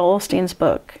and Joel Osteen's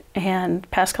book and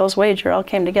Pascal's Wager all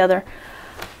came together,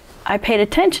 I paid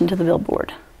attention to the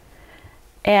billboard.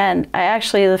 And I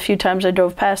actually, the few times I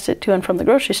drove past it to and from the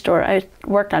grocery store, I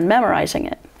worked on memorizing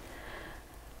it.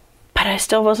 But I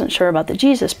still wasn't sure about the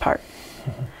Jesus part.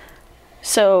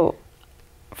 So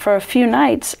for a few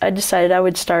nights, I decided I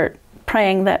would start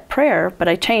praying that prayer, but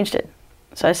I changed it.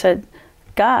 So I said,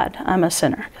 God, I'm a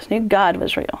sinner, because I knew God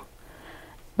was real.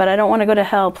 But I don't want to go to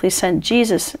hell. Please send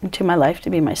Jesus into my life to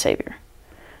be my Savior.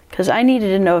 Because I needed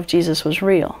to know if Jesus was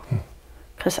real.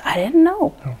 Because I didn't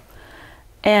know.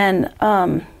 And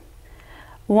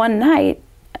one night,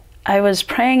 I was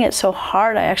praying it so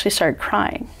hard, I actually started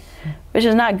crying. Which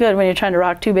is not good when you're trying to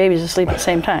rock two babies to sleep at the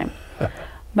same time.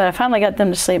 But I finally got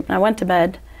them to sleep, and I went to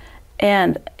bed,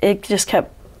 and it just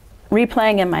kept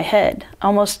replaying in my head,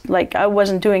 almost like I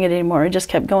wasn't doing it anymore. It just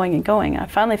kept going and going. I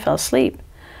finally fell asleep,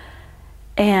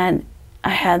 and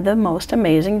I had the most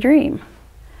amazing dream.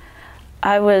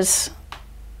 I was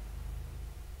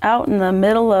out in the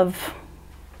middle of,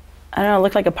 I don't know, it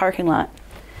looked like a parking lot,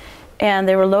 and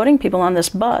they were loading people on this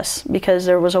bus because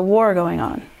there was a war going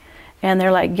on. And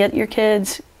they're like, get your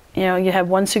kids, you know, you have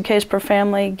one suitcase per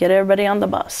family, get everybody on the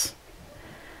bus.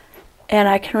 And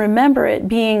I can remember it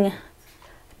being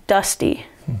dusty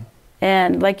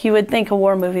and like you would think a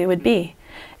war movie would be.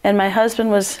 And my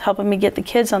husband was helping me get the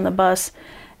kids on the bus,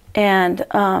 and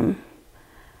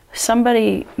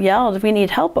somebody yelled, "We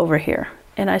need help over here."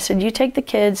 And I said, "You take the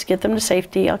kids, get them to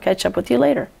safety, I'll catch up with you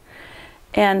later."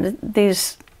 And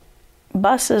these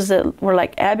buses that were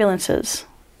like ambulances,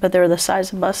 but they were the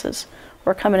size of buses,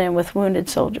 were coming in with wounded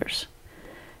soldiers.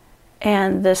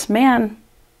 And this man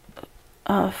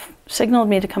signaled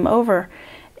me to come over,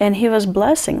 and he was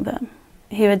blessing them.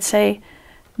 He would say,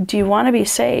 "Do you want to be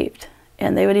saved?"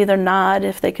 And they would either nod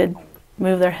if they could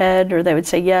move their head, or they would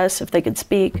say yes if they could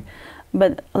speak.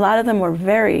 But a lot of them were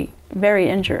very, very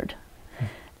injured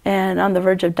and on the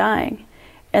verge of dying.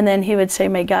 And then he would say,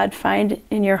 "May God find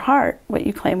in your heart what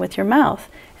you claim with your mouth."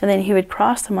 And then he would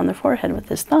cross them on the forehead with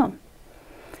his thumb.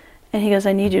 And he goes,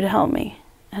 "I need you to help me."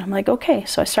 And I'm like, okay.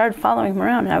 So I started following him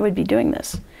around, and I would be doing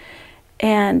this.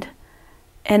 And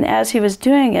as he was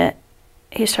doing it,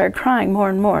 he started crying more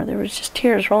and more. There was just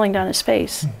tears rolling down his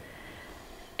face.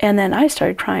 And then I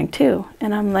started crying too.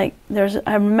 And I'm like,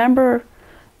 I remember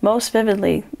most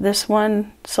vividly this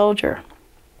one soldier.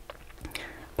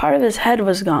 Part of his head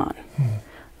was gone.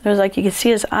 There was like, you could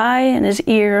see his eye and his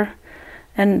ear,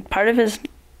 and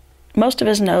most of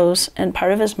his nose, and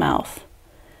part of his mouth.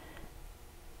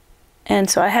 And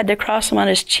so I had to cross him on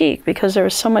his cheek because there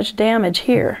was so much damage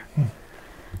here.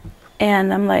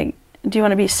 And I'm like, "Do you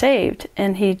want to be saved?"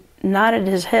 And he nodded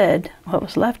his head, what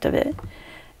was left of it.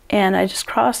 And I just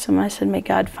crossed him. I said, "May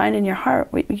God find in your heart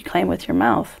what you claim with your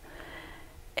mouth."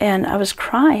 And I was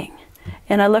crying.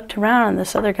 And I looked around, and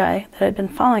this other guy that I'd been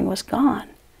following was gone.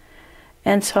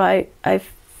 And so I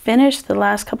finished the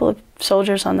last couple of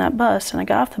soldiers on that bus, and I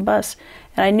got off the bus,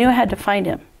 and I knew I had to find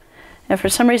him. And for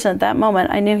some reason at that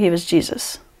moment, I knew he was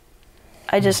Jesus.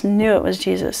 I just knew it was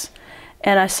Jesus.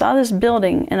 And I saw this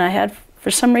building, and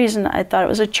for some reason, I thought it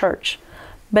was a church,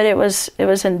 but it was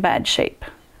in bad shape.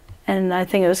 And I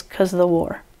think it was because of the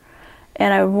war.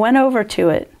 And I went over to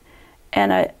it,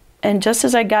 and just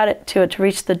as I got to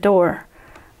reach the doors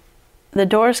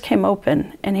came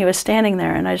open, and he was standing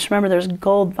there, and I just remember there was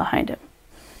gold behind him.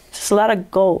 Just a lot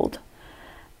of gold.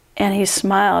 And he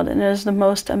smiled, and it was the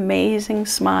most amazing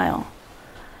smile.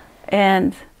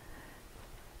 And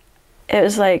it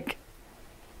was like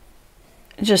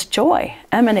just joy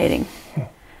emanating.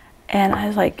 And I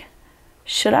was like,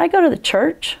 "Should I go to the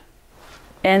church?"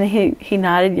 And he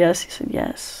nodded yes. He said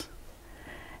yes.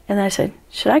 And then I said,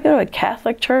 "Should I go to a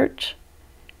Catholic church?"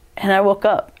 And I woke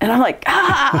up, and I'm like,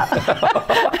 I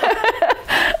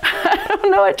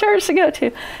don't know what church to go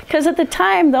to. Because at the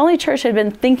time, the only church I'd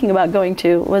been thinking about going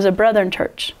to was a Brethren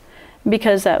church,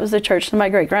 because that was the church that my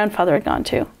great-grandfather had gone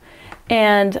to.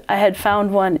 And I had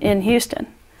found one in Houston.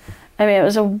 I mean, it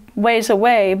was a ways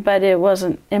away, but it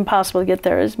wasn't impossible to get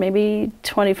there. It was maybe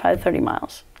 25, 30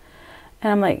 miles.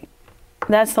 And I'm like,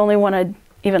 that's the only one I'd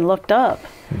even looked up.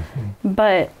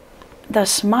 But the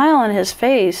smile on his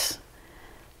face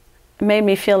made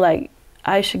me feel like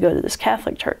I should go to this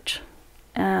Catholic church.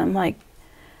 And I'm like,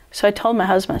 so I told my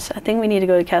husband, I said, "I think we need to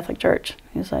go to Catholic church."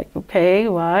 He was like, "Okay,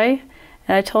 why?"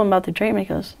 And I told him about the dream, and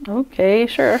he goes, "Okay,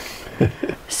 sure."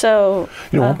 So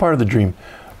one part of the dream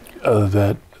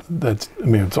that's I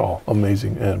mean, it's all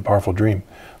amazing and powerful dream.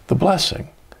 The blessing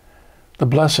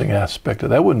aspect of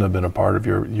that wouldn't have been a part of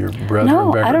your brethren.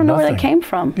 No, I don't know where that came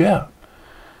from. Yeah.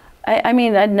 I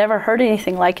mean, I'd never heard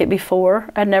anything like it before.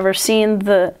 I'd never seen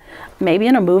maybe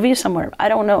in a movie somewhere, I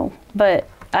don't know, but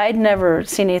I'd never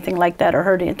seen anything like that or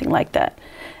heard anything like that.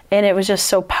 And it was just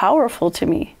so powerful to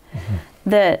me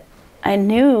that I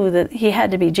knew that he had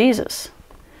to be Jesus.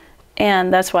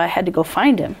 And that's why I had to go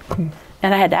find him.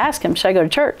 And I had to ask him, "Should I go to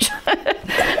church?"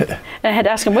 And I had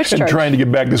to ask him which church. And trying to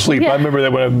get back to sleep. Yeah. I remember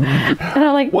that when and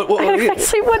I'm like, I gotta get back to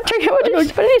sleep. What did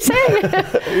he say?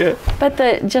 Yeah. But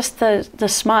the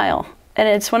smile. And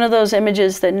it's one of those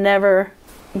images that never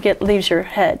leaves your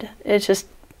head. It's just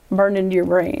burned into your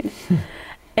brain.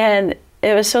 And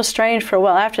it was so strange for a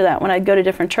while after that. When I'd go to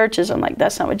different churches, I'm like,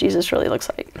 that's not what Jesus really looks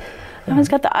like. No one's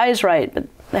got the eyes right, but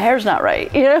the hair's not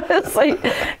right. You know, it's like,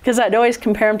 because I'd always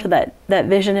compare him to that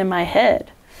vision in my head.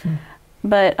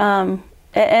 But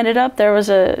it ended up, there was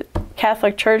a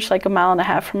Catholic church like 1.5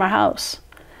 miles from our house.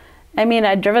 I mean,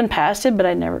 I'd driven past it, but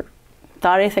I never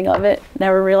thought anything of it,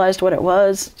 never realized what it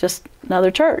was, just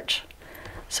another church.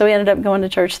 So we ended up going to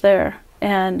church there.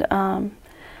 And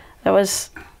that was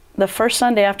the first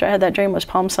Sunday after I had that dream was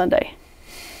Palm Sunday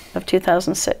of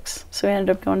 2006. So we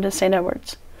ended up going to St.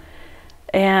 Edward's.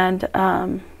 And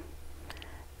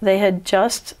they had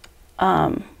just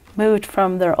moved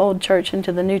from their old church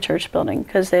into the new church building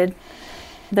because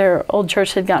their old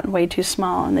church had gotten way too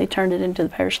small, and they turned it into the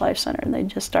Parish Life Center, and they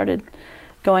just started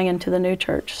going into the new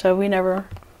church. So we never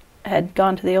had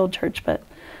gone to the old church, but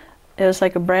it was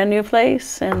like a brand new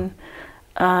place, and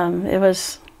it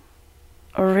was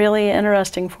really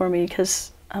interesting for me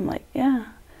because I'm like, yeah,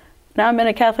 now I'm in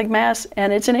a Catholic Mass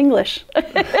and it's in English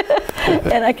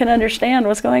and I can understand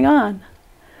what's going on.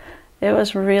 It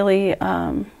was really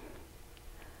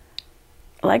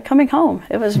like coming home.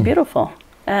 It was beautiful.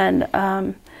 And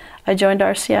I joined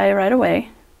RCIA right away.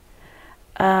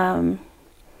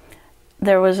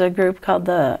 There was a group called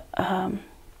they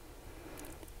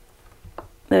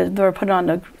were putting on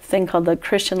a thing called the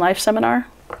Christian Life Seminar.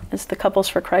 It's the Couples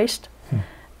for Christ.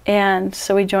 And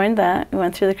so we joined that. We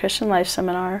went through the Christian Life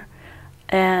Seminar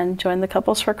and joined the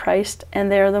Couples for Christ.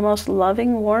 And they're the most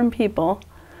loving, warm people.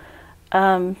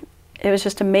 It was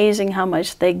just amazing how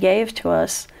much they gave to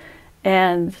us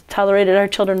and tolerated our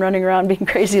children running around being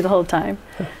crazy the whole time.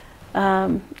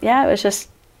 Yeah, it was just,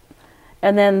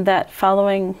 and then that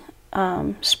following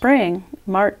spring,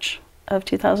 March of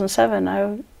 2007,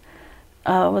 I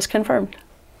was confirmed.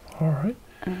 All right.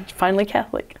 And finally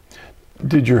Catholic.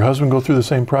 Did your husband go through the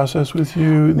same process with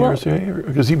you in the RCIA?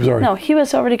 Because he was already... No, he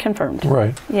was already confirmed.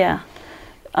 Right. Yeah.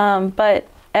 But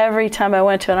every time I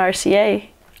went to an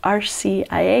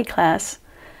RCIA class,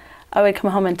 I would come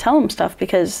home and tell him stuff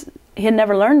because he had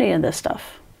never learned any of this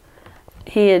stuff.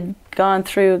 He had gone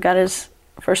through, got his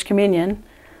first communion,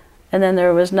 and then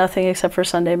there was nothing except for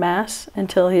Sunday Mass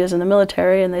until he was in the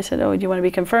military, and they said, oh, do you want to be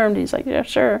confirmed? He's like, yeah,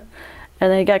 sure.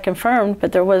 And then he got confirmed,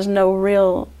 but there was no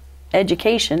real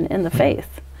education in the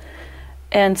faith.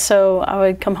 And so I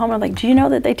would come home and I'm like, do you know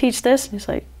that they teach this? And he's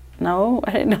like, no,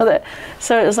 I didn't know that.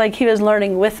 So it was like he was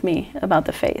learning with me about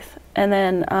the faith. And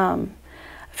then a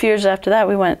few years after that,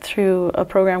 we went through a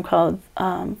program called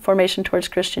Formation Towards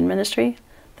Christian Ministry,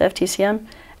 the FTCM,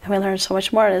 and we learned so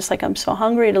much more. And it's like, I'm so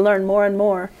hungry to learn more and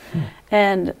more.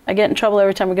 And I get in trouble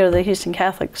every time we go to the Houston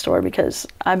Catholic store because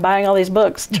I'm buying all these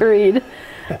books to read,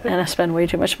 and I spend way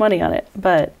too much money on it.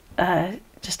 But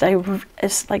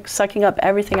it's like sucking up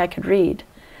everything I could read.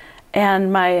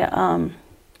 And my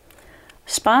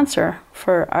sponsor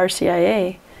for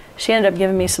RCIA, she ended up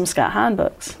giving me some Scott Hahn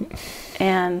books.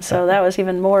 And so that was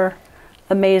even more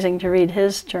amazing to read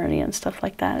his journey and stuff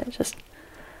like that.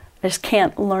 I just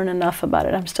can't learn enough about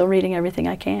it. I'm still reading everything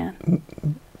I can.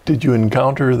 Did you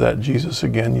encounter that Jesus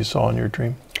again you saw in your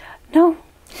dream? No,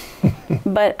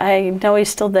 but I know he's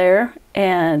still there.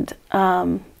 And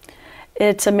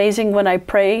it's amazing when I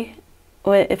pray,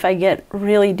 if I get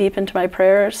really deep into my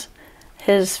prayers,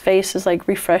 his face is like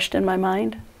refreshed in my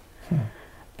mind.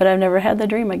 But I've never had the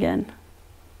dream again.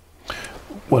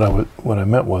 What I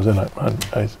meant was, and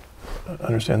I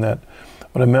understand that,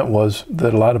 what I meant was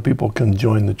that a lot of people can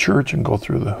join the church and go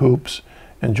through the hoops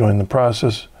and join the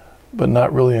process, but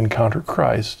not really encounter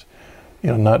Christ,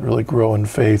 not really grow in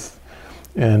faith.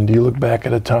 And do you look back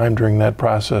at a time during that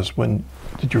process when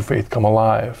did your faith come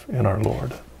alive in our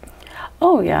Lord?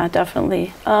 Oh yeah,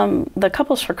 definitely. The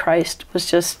Couples for Christ was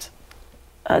just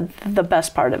the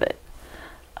best part of it.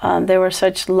 They were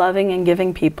such loving and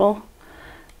giving people.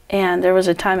 And there was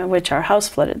a time in which our house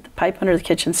flooded. The pipe under the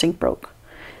kitchen sink broke.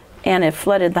 And it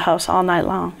flooded the house all night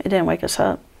long. It didn't wake us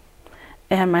up.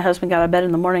 And my husband got out of bed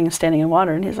in the morning and standing in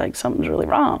water, and he's like, something's really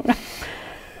wrong.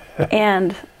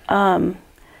 And the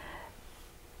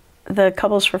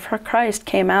Couples for Christ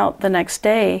came out the next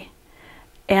day,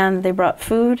 and they brought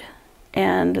food,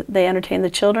 and they entertained the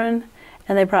children,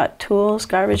 and they brought tools,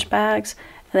 garbage bags,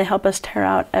 and they helped us tear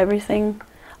out everything.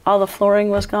 All the flooring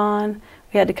was gone.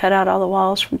 We had to cut out all the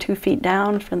walls from 2 feet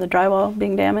down from the drywall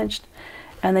being damaged.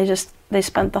 And they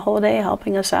spent the whole day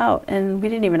helping us out, and we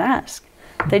didn't even ask.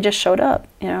 They just showed up,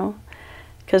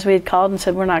 because we had called and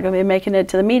said, we're not going to be making it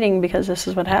to the meeting because this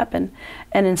is what happened.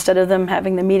 And instead of them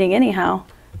having the meeting anyhow,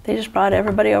 they just brought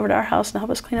everybody over to our house and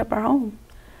helped us clean up our home.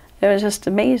 It was just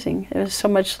amazing. It was so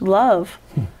much love,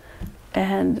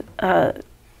 and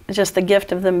just the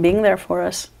gift of them being there for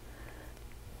us.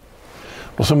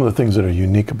 Well, some of the things that are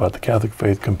unique about the Catholic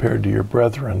faith compared to your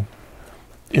brethren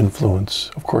influence,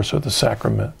 of course, are the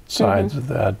sacrament sides of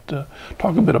that.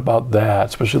 Talk a bit about that,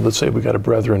 especially, let's say we got a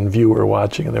brethren viewer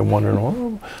watching and they're wondering,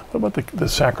 well, what about the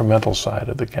sacramental side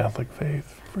of the Catholic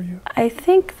faith for you? I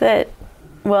think that,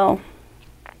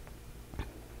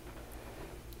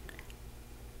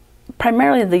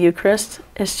 primarily the Eucharist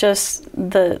is just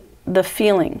the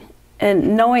feeling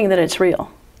and knowing that it's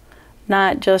real,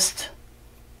 not just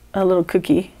a little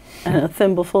cookie and a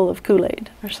thimbleful of Kool-Aid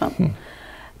or something.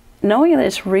 Knowing that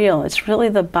it's real, it's really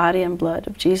the body and blood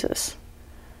of Jesus.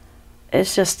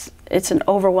 It's an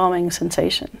overwhelming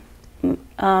sensation. When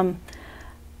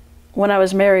I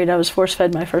was married, I was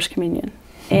force-fed my first communion.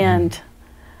 And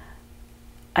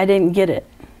I didn't get it.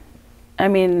 I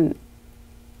mean,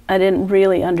 I didn't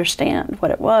really understand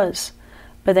what it was.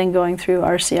 But then going through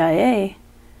RCIA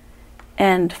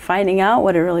and finding out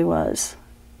what it really was,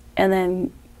 and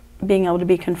then being able to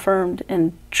be confirmed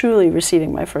and truly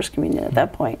receiving my first communion at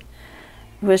that point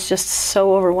was just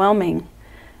so overwhelming,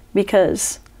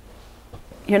 because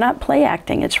you're not play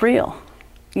acting, it's real.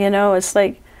 You know, it's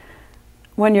like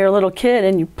when you're a little kid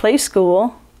and you play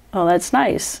school, oh, that's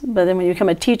nice. But then when you become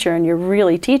a teacher and you're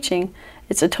really teaching,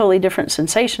 it's a totally different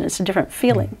sensation, it's a different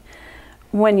feeling.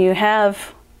 When you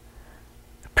have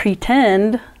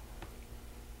pretend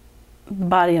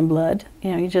body and blood,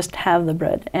 you know, you just have the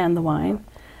bread and the wine,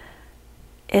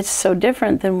 it's so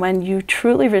different than when you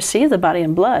truly receive the body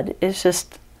and blood. It's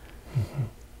just,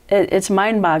 it's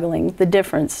mind-boggling, the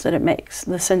difference that it makes,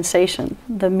 the sensation,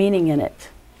 the meaning in it.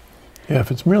 Yeah,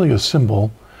 if it's merely a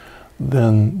symbol,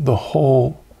 then the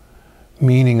whole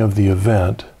meaning of the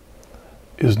event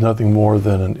is nothing more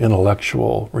than an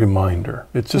intellectual reminder.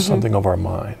 It's just something of our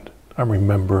mind. I'm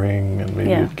remembering, and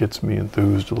maybe it gets me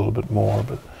enthused a little bit more,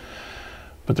 but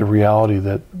the reality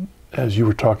that, as you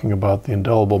were talking about the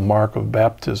indelible mark of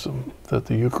baptism, that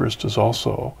the Eucharist is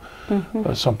also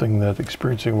something that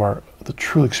the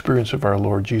true experience of our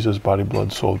Lord Jesus' body,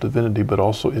 blood, soul, divinity, but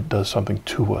also it does something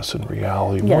to us in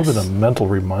reality. More than a mental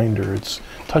reminder, it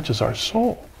touches our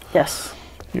soul. Yes.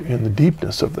 In the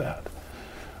deepness of that.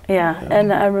 Yeah,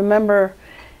 and I remember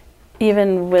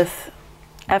even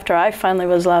after I finally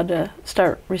was allowed to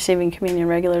start receiving communion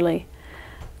regularly,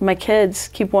 my kids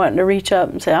keep wanting to reach up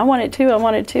and say, I want it too, I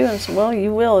want it too. And I said, well,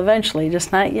 you will eventually,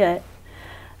 just not yet.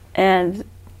 And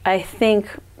I think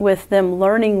with them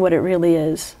learning what it really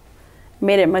is,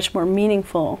 made it much more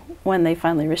meaningful when they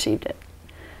finally received it.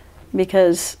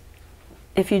 Because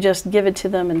if you just give it to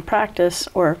them in practice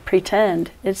or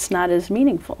pretend, it's not as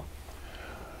meaningful.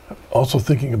 Also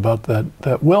thinking about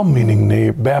that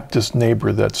well-meaning Baptist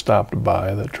neighbor that stopped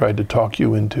by, that tried to talk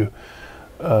you into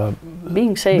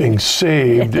being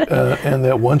saved, and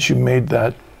that once you made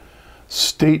that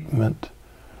statement,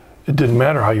 it didn't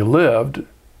matter how you lived,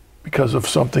 because of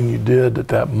something you did at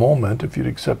that moment, if you'd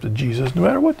accepted Jesus, no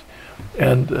matter what.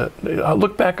 And I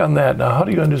look back on that now. How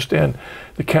do you understand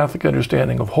the Catholic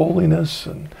understanding of holiness?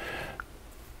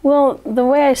 Well, the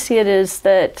way I see it is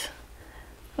that,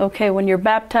 okay, when you're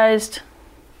baptized,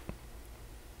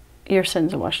 your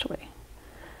sins are washed away.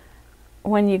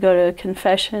 When you go to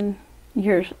confession,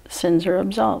 your sins are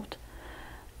absolved.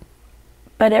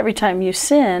 But every time you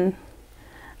sin,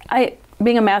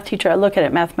 being a math teacher, I look at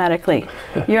it mathematically.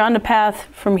 You're on the path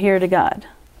from here to God,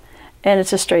 and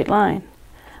it's a straight line.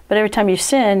 But every time you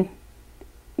sin,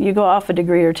 you go off a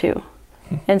degree or two.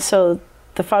 And so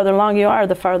the farther along you are,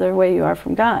 the farther away you are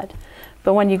from God.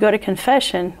 But when you go to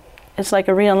confession, it's like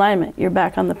a realignment. You're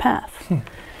back on the path.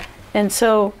 And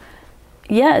so,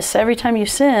 yes, every time you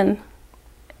sin,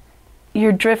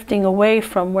 you're drifting away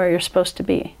from where you're supposed to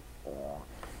be.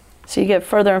 So you get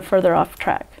further and further off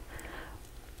track.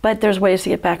 But there's ways to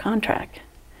get back on track.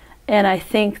 And I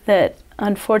think that,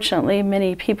 unfortunately,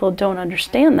 many people don't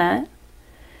understand that.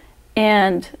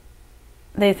 And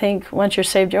they think once you're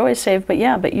saved, you're always saved. But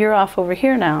you're off over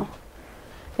here now.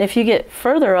 If you get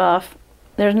further off,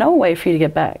 there's no way for you to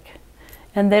get back.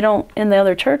 And they don't, in the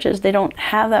other churches, they don't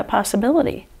have that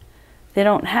possibility. They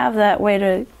don't have that way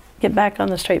to get back on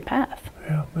the straight path.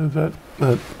 Yeah,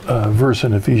 that verse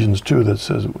in Ephesians 2 that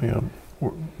says,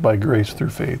 by grace through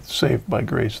faith, saved by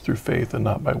grace through faith and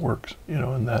not by works,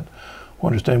 and that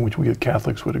understanding, which we as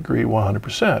Catholics would agree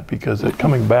 100%, because it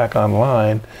coming back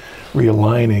online,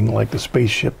 realigning like the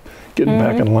spaceship, getting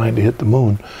back in line to hit the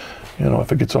moon,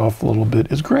 if it gets off a little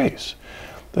bit, is grace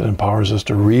that empowers us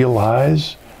to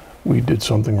realize we did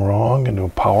something wrong, and to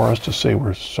empower us to say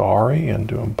we're sorry, and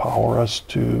to empower us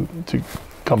to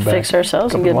come back, fix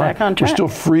ourselves and get back on track. We're still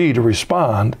free to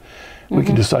respond. We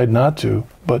can decide not to,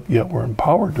 but yet we're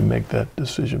empowered to make that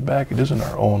decision back. It isn't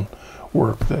our own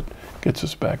work that gets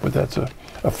us back, but that's a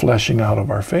fleshing out of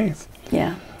our faith.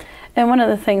 Yeah. And one of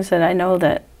the things that I know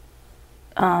that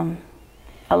a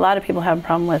lot of people have a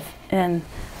problem with in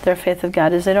their faith of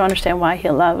God is they don't understand why He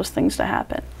allows things to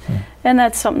happen. And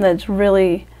that's something that's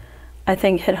really, I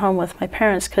think, hit home with my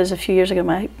parents, because a few years ago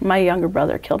my younger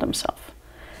brother killed himself.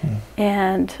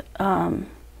 And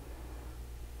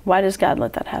why does God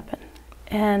let that happen?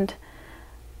 And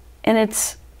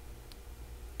it's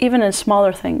even in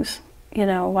smaller things,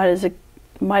 why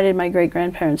did my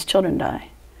great-grandparents' children die?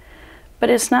 But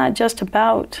it's not just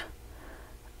about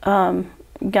God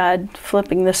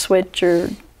flipping the switch or,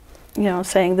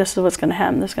 saying this is what's going to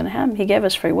happen, this is going to happen. He gave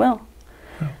us free will.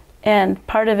 And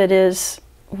part of it is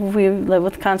we live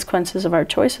with the consequences of our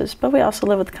choices, but we also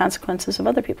live with the consequences of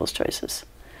other people's choices.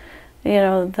 You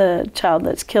know, the child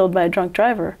that's killed by a drunk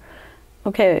driver,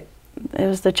 okay, it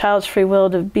was the child's free will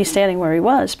to be standing where he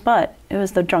was, but it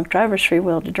was the drunk driver's free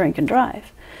will to drink and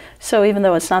drive. So even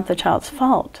though it's not the child's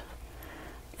fault,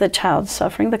 the child's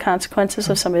suffering the consequences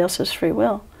of somebody else's free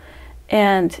will.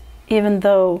 And even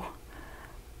though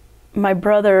my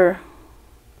brother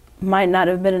might not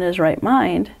have been in his right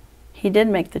mind, he did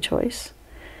make the choice.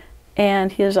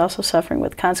 And he is also suffering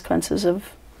with consequences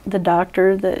of the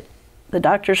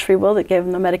doctor's free will that gave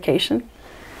him the medication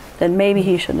that maybe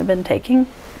he shouldn't have been taking,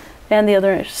 and the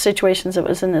other situations that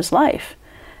was in his life.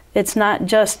 It's not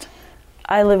just,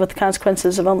 I live with the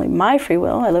consequences of only my free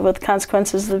will, I live with the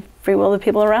consequences of the free will of the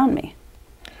people around me.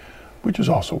 Which is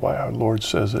also why our Lord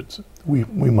says that we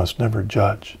must never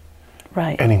judge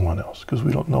anyone else, because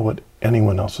we don't know what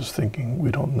anyone else is thinking.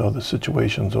 We don't know the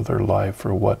situations of their life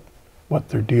or what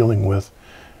they're dealing with.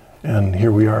 And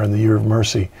here we are in the year of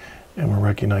mercy, and we're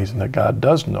recognizing that God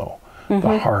does know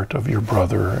the heart of your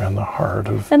brother and the heart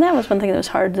of... And that was one thing that was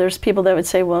hard. There's people that would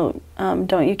say, well,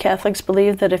 don't you Catholics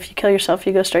believe that if you kill yourself,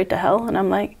 you go straight to hell? And I'm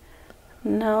like,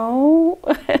 no.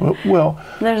 Well,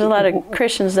 there's a lot of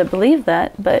Christians that believe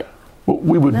that, but...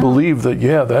 We would believe that,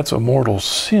 yeah, that's a mortal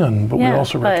sin, but we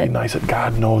also recognize that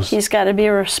God knows... He's got to be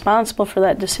responsible for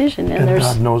that decision. And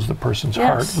God knows the person's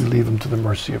heart. We leave him to the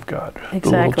mercy of God. Exactly.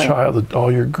 The little child,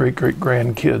 all your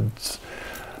great-great-grandkids,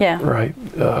 right,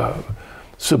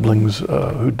 siblings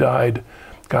who died,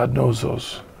 God knows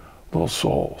those little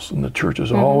souls. And the church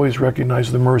has always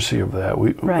recognized the mercy of that.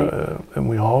 And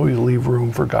we always leave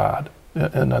room for God.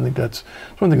 And I think that's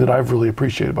one thing that I've really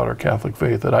appreciated about our Catholic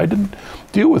faith that I didn't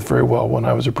deal with very well when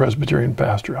I was a Presbyterian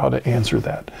pastor, how to answer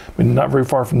that. I mean, not very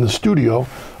far from the studio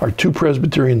are two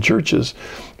Presbyterian churches,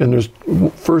 and there's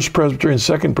First Presbyterian,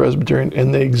 Second Presbyterian,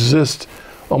 and they exist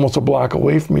almost a block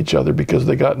away from each other because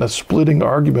they got in a splitting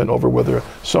argument over whether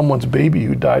someone's baby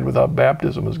who died without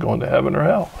baptism is going to heaven or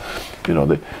hell. You know,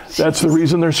 that's the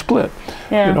reason they're split.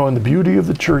 Yeah. You know, and the beauty of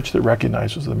the church that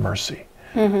recognizes the mercy.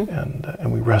 And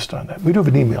we rest on that. We do have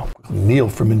an email. Neil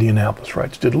from Indianapolis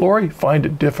writes, did Lori find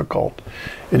it difficult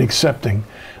in accepting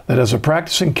that as a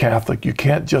practicing Catholic, you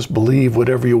can't just believe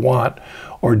whatever you want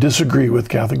or disagree with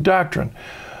Catholic doctrine?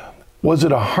 Was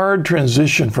it a hard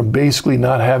transition from basically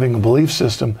not having a belief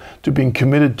system to being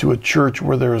committed to a church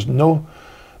where there is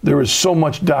so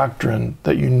much doctrine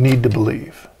that you need to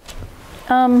believe?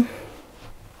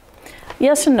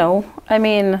 Yes and no. I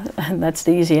mean, that's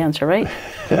the easy answer, right?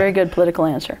 A very good political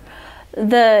answer.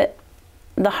 The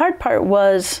hard part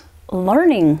was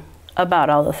learning about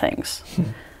all the things.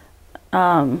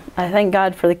 I thank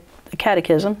God for the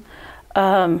catechism.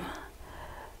 But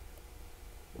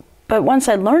once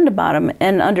I learned about them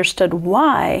and understood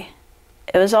why,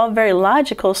 it was all very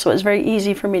logical, so it was very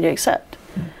easy for me to accept.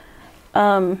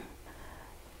 The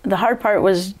hard part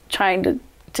was trying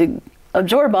to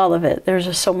absorb all of it. There's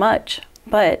just so much.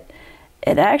 But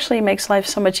it actually makes life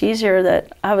so much easier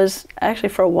that I was actually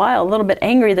for a while a little bit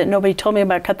angry that nobody told me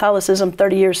about Catholicism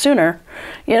 30 years sooner.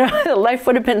 You know, life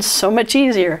would have been so much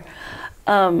easier.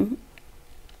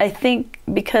 I think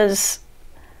because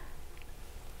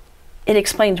it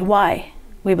explains why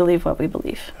we believe what we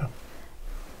believe. Yeah.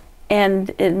 And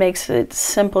it makes it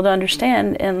simple to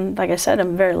understand. And like I said,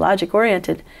 I'm very logic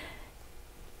oriented.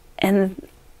 And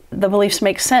the beliefs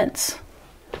make sense.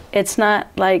 It's not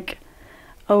like,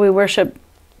 oh, we worship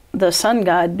the sun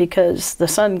god because the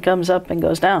sun comes up and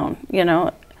goes down, you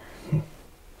know.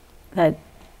 That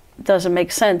doesn't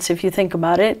make sense if you think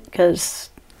about it, because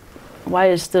why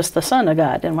is this the sun a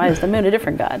god and why is the moon a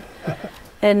different god?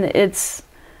 And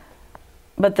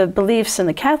but the beliefs in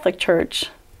the Catholic Church,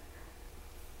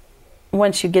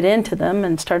 once you get into them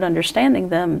and start understanding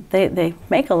them, they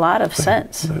make a lot of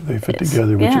sense. They fit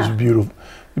together, which is beautiful.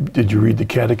 Did you read the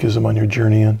catechism on your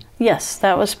journey in? Yes,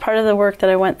 that was part of the work that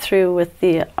I went through with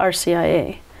the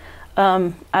RCIA.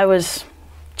 I was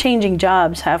changing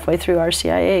jobs halfway through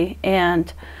RCIA,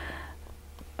 and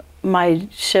my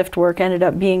shift work ended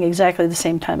up being exactly the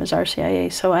same time as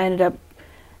RCIA, so I ended up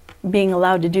being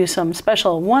allowed to do some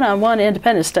special one-on-one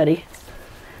independent study.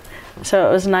 So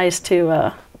it was nice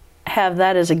to have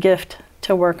that as a gift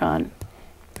to work on.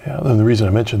 Yeah, and the reason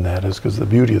I mention that is because the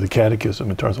beauty of the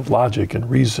catechism in terms of logic and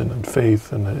reason and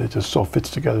faith, and it just so fits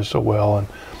together so well,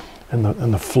 and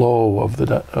the flow of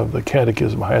the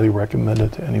catechism, I highly recommend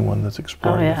it to anyone that's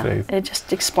exploring the faith. It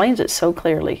just explains it so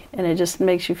clearly, and it just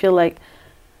makes you feel like,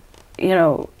 you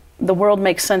know, the world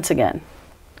makes sense again.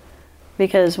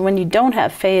 Because when you don't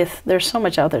have faith, there's so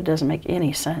much out there that doesn't make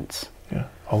any sense. Yeah,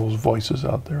 all those voices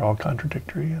out there, all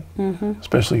contradictory, and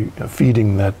especially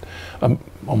feeding that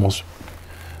almost,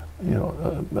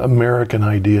 American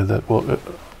idea that, well,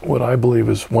 what I believe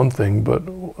is one thing, but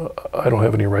I don't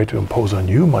have any right to impose on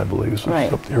you my beliefs. Right.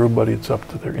 It's up to everybody. It's up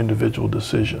to their individual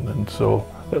decision, and so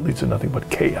that leads to nothing but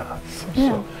chaos.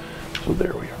 Yeah. So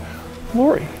there we are.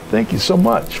 Lori, thank you so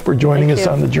much for joining us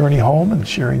on the journey home and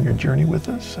sharing your journey with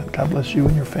us. And God bless you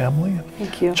and your family and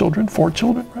thank you. Children, 4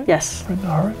 children, right? Yes.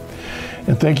 All right.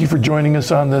 And thank you for joining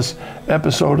us on this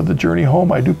episode of The Journey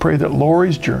Home. I do pray that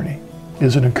Lori's journey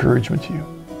is an encouragement to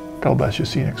you. God bless you.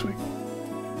 See you next week.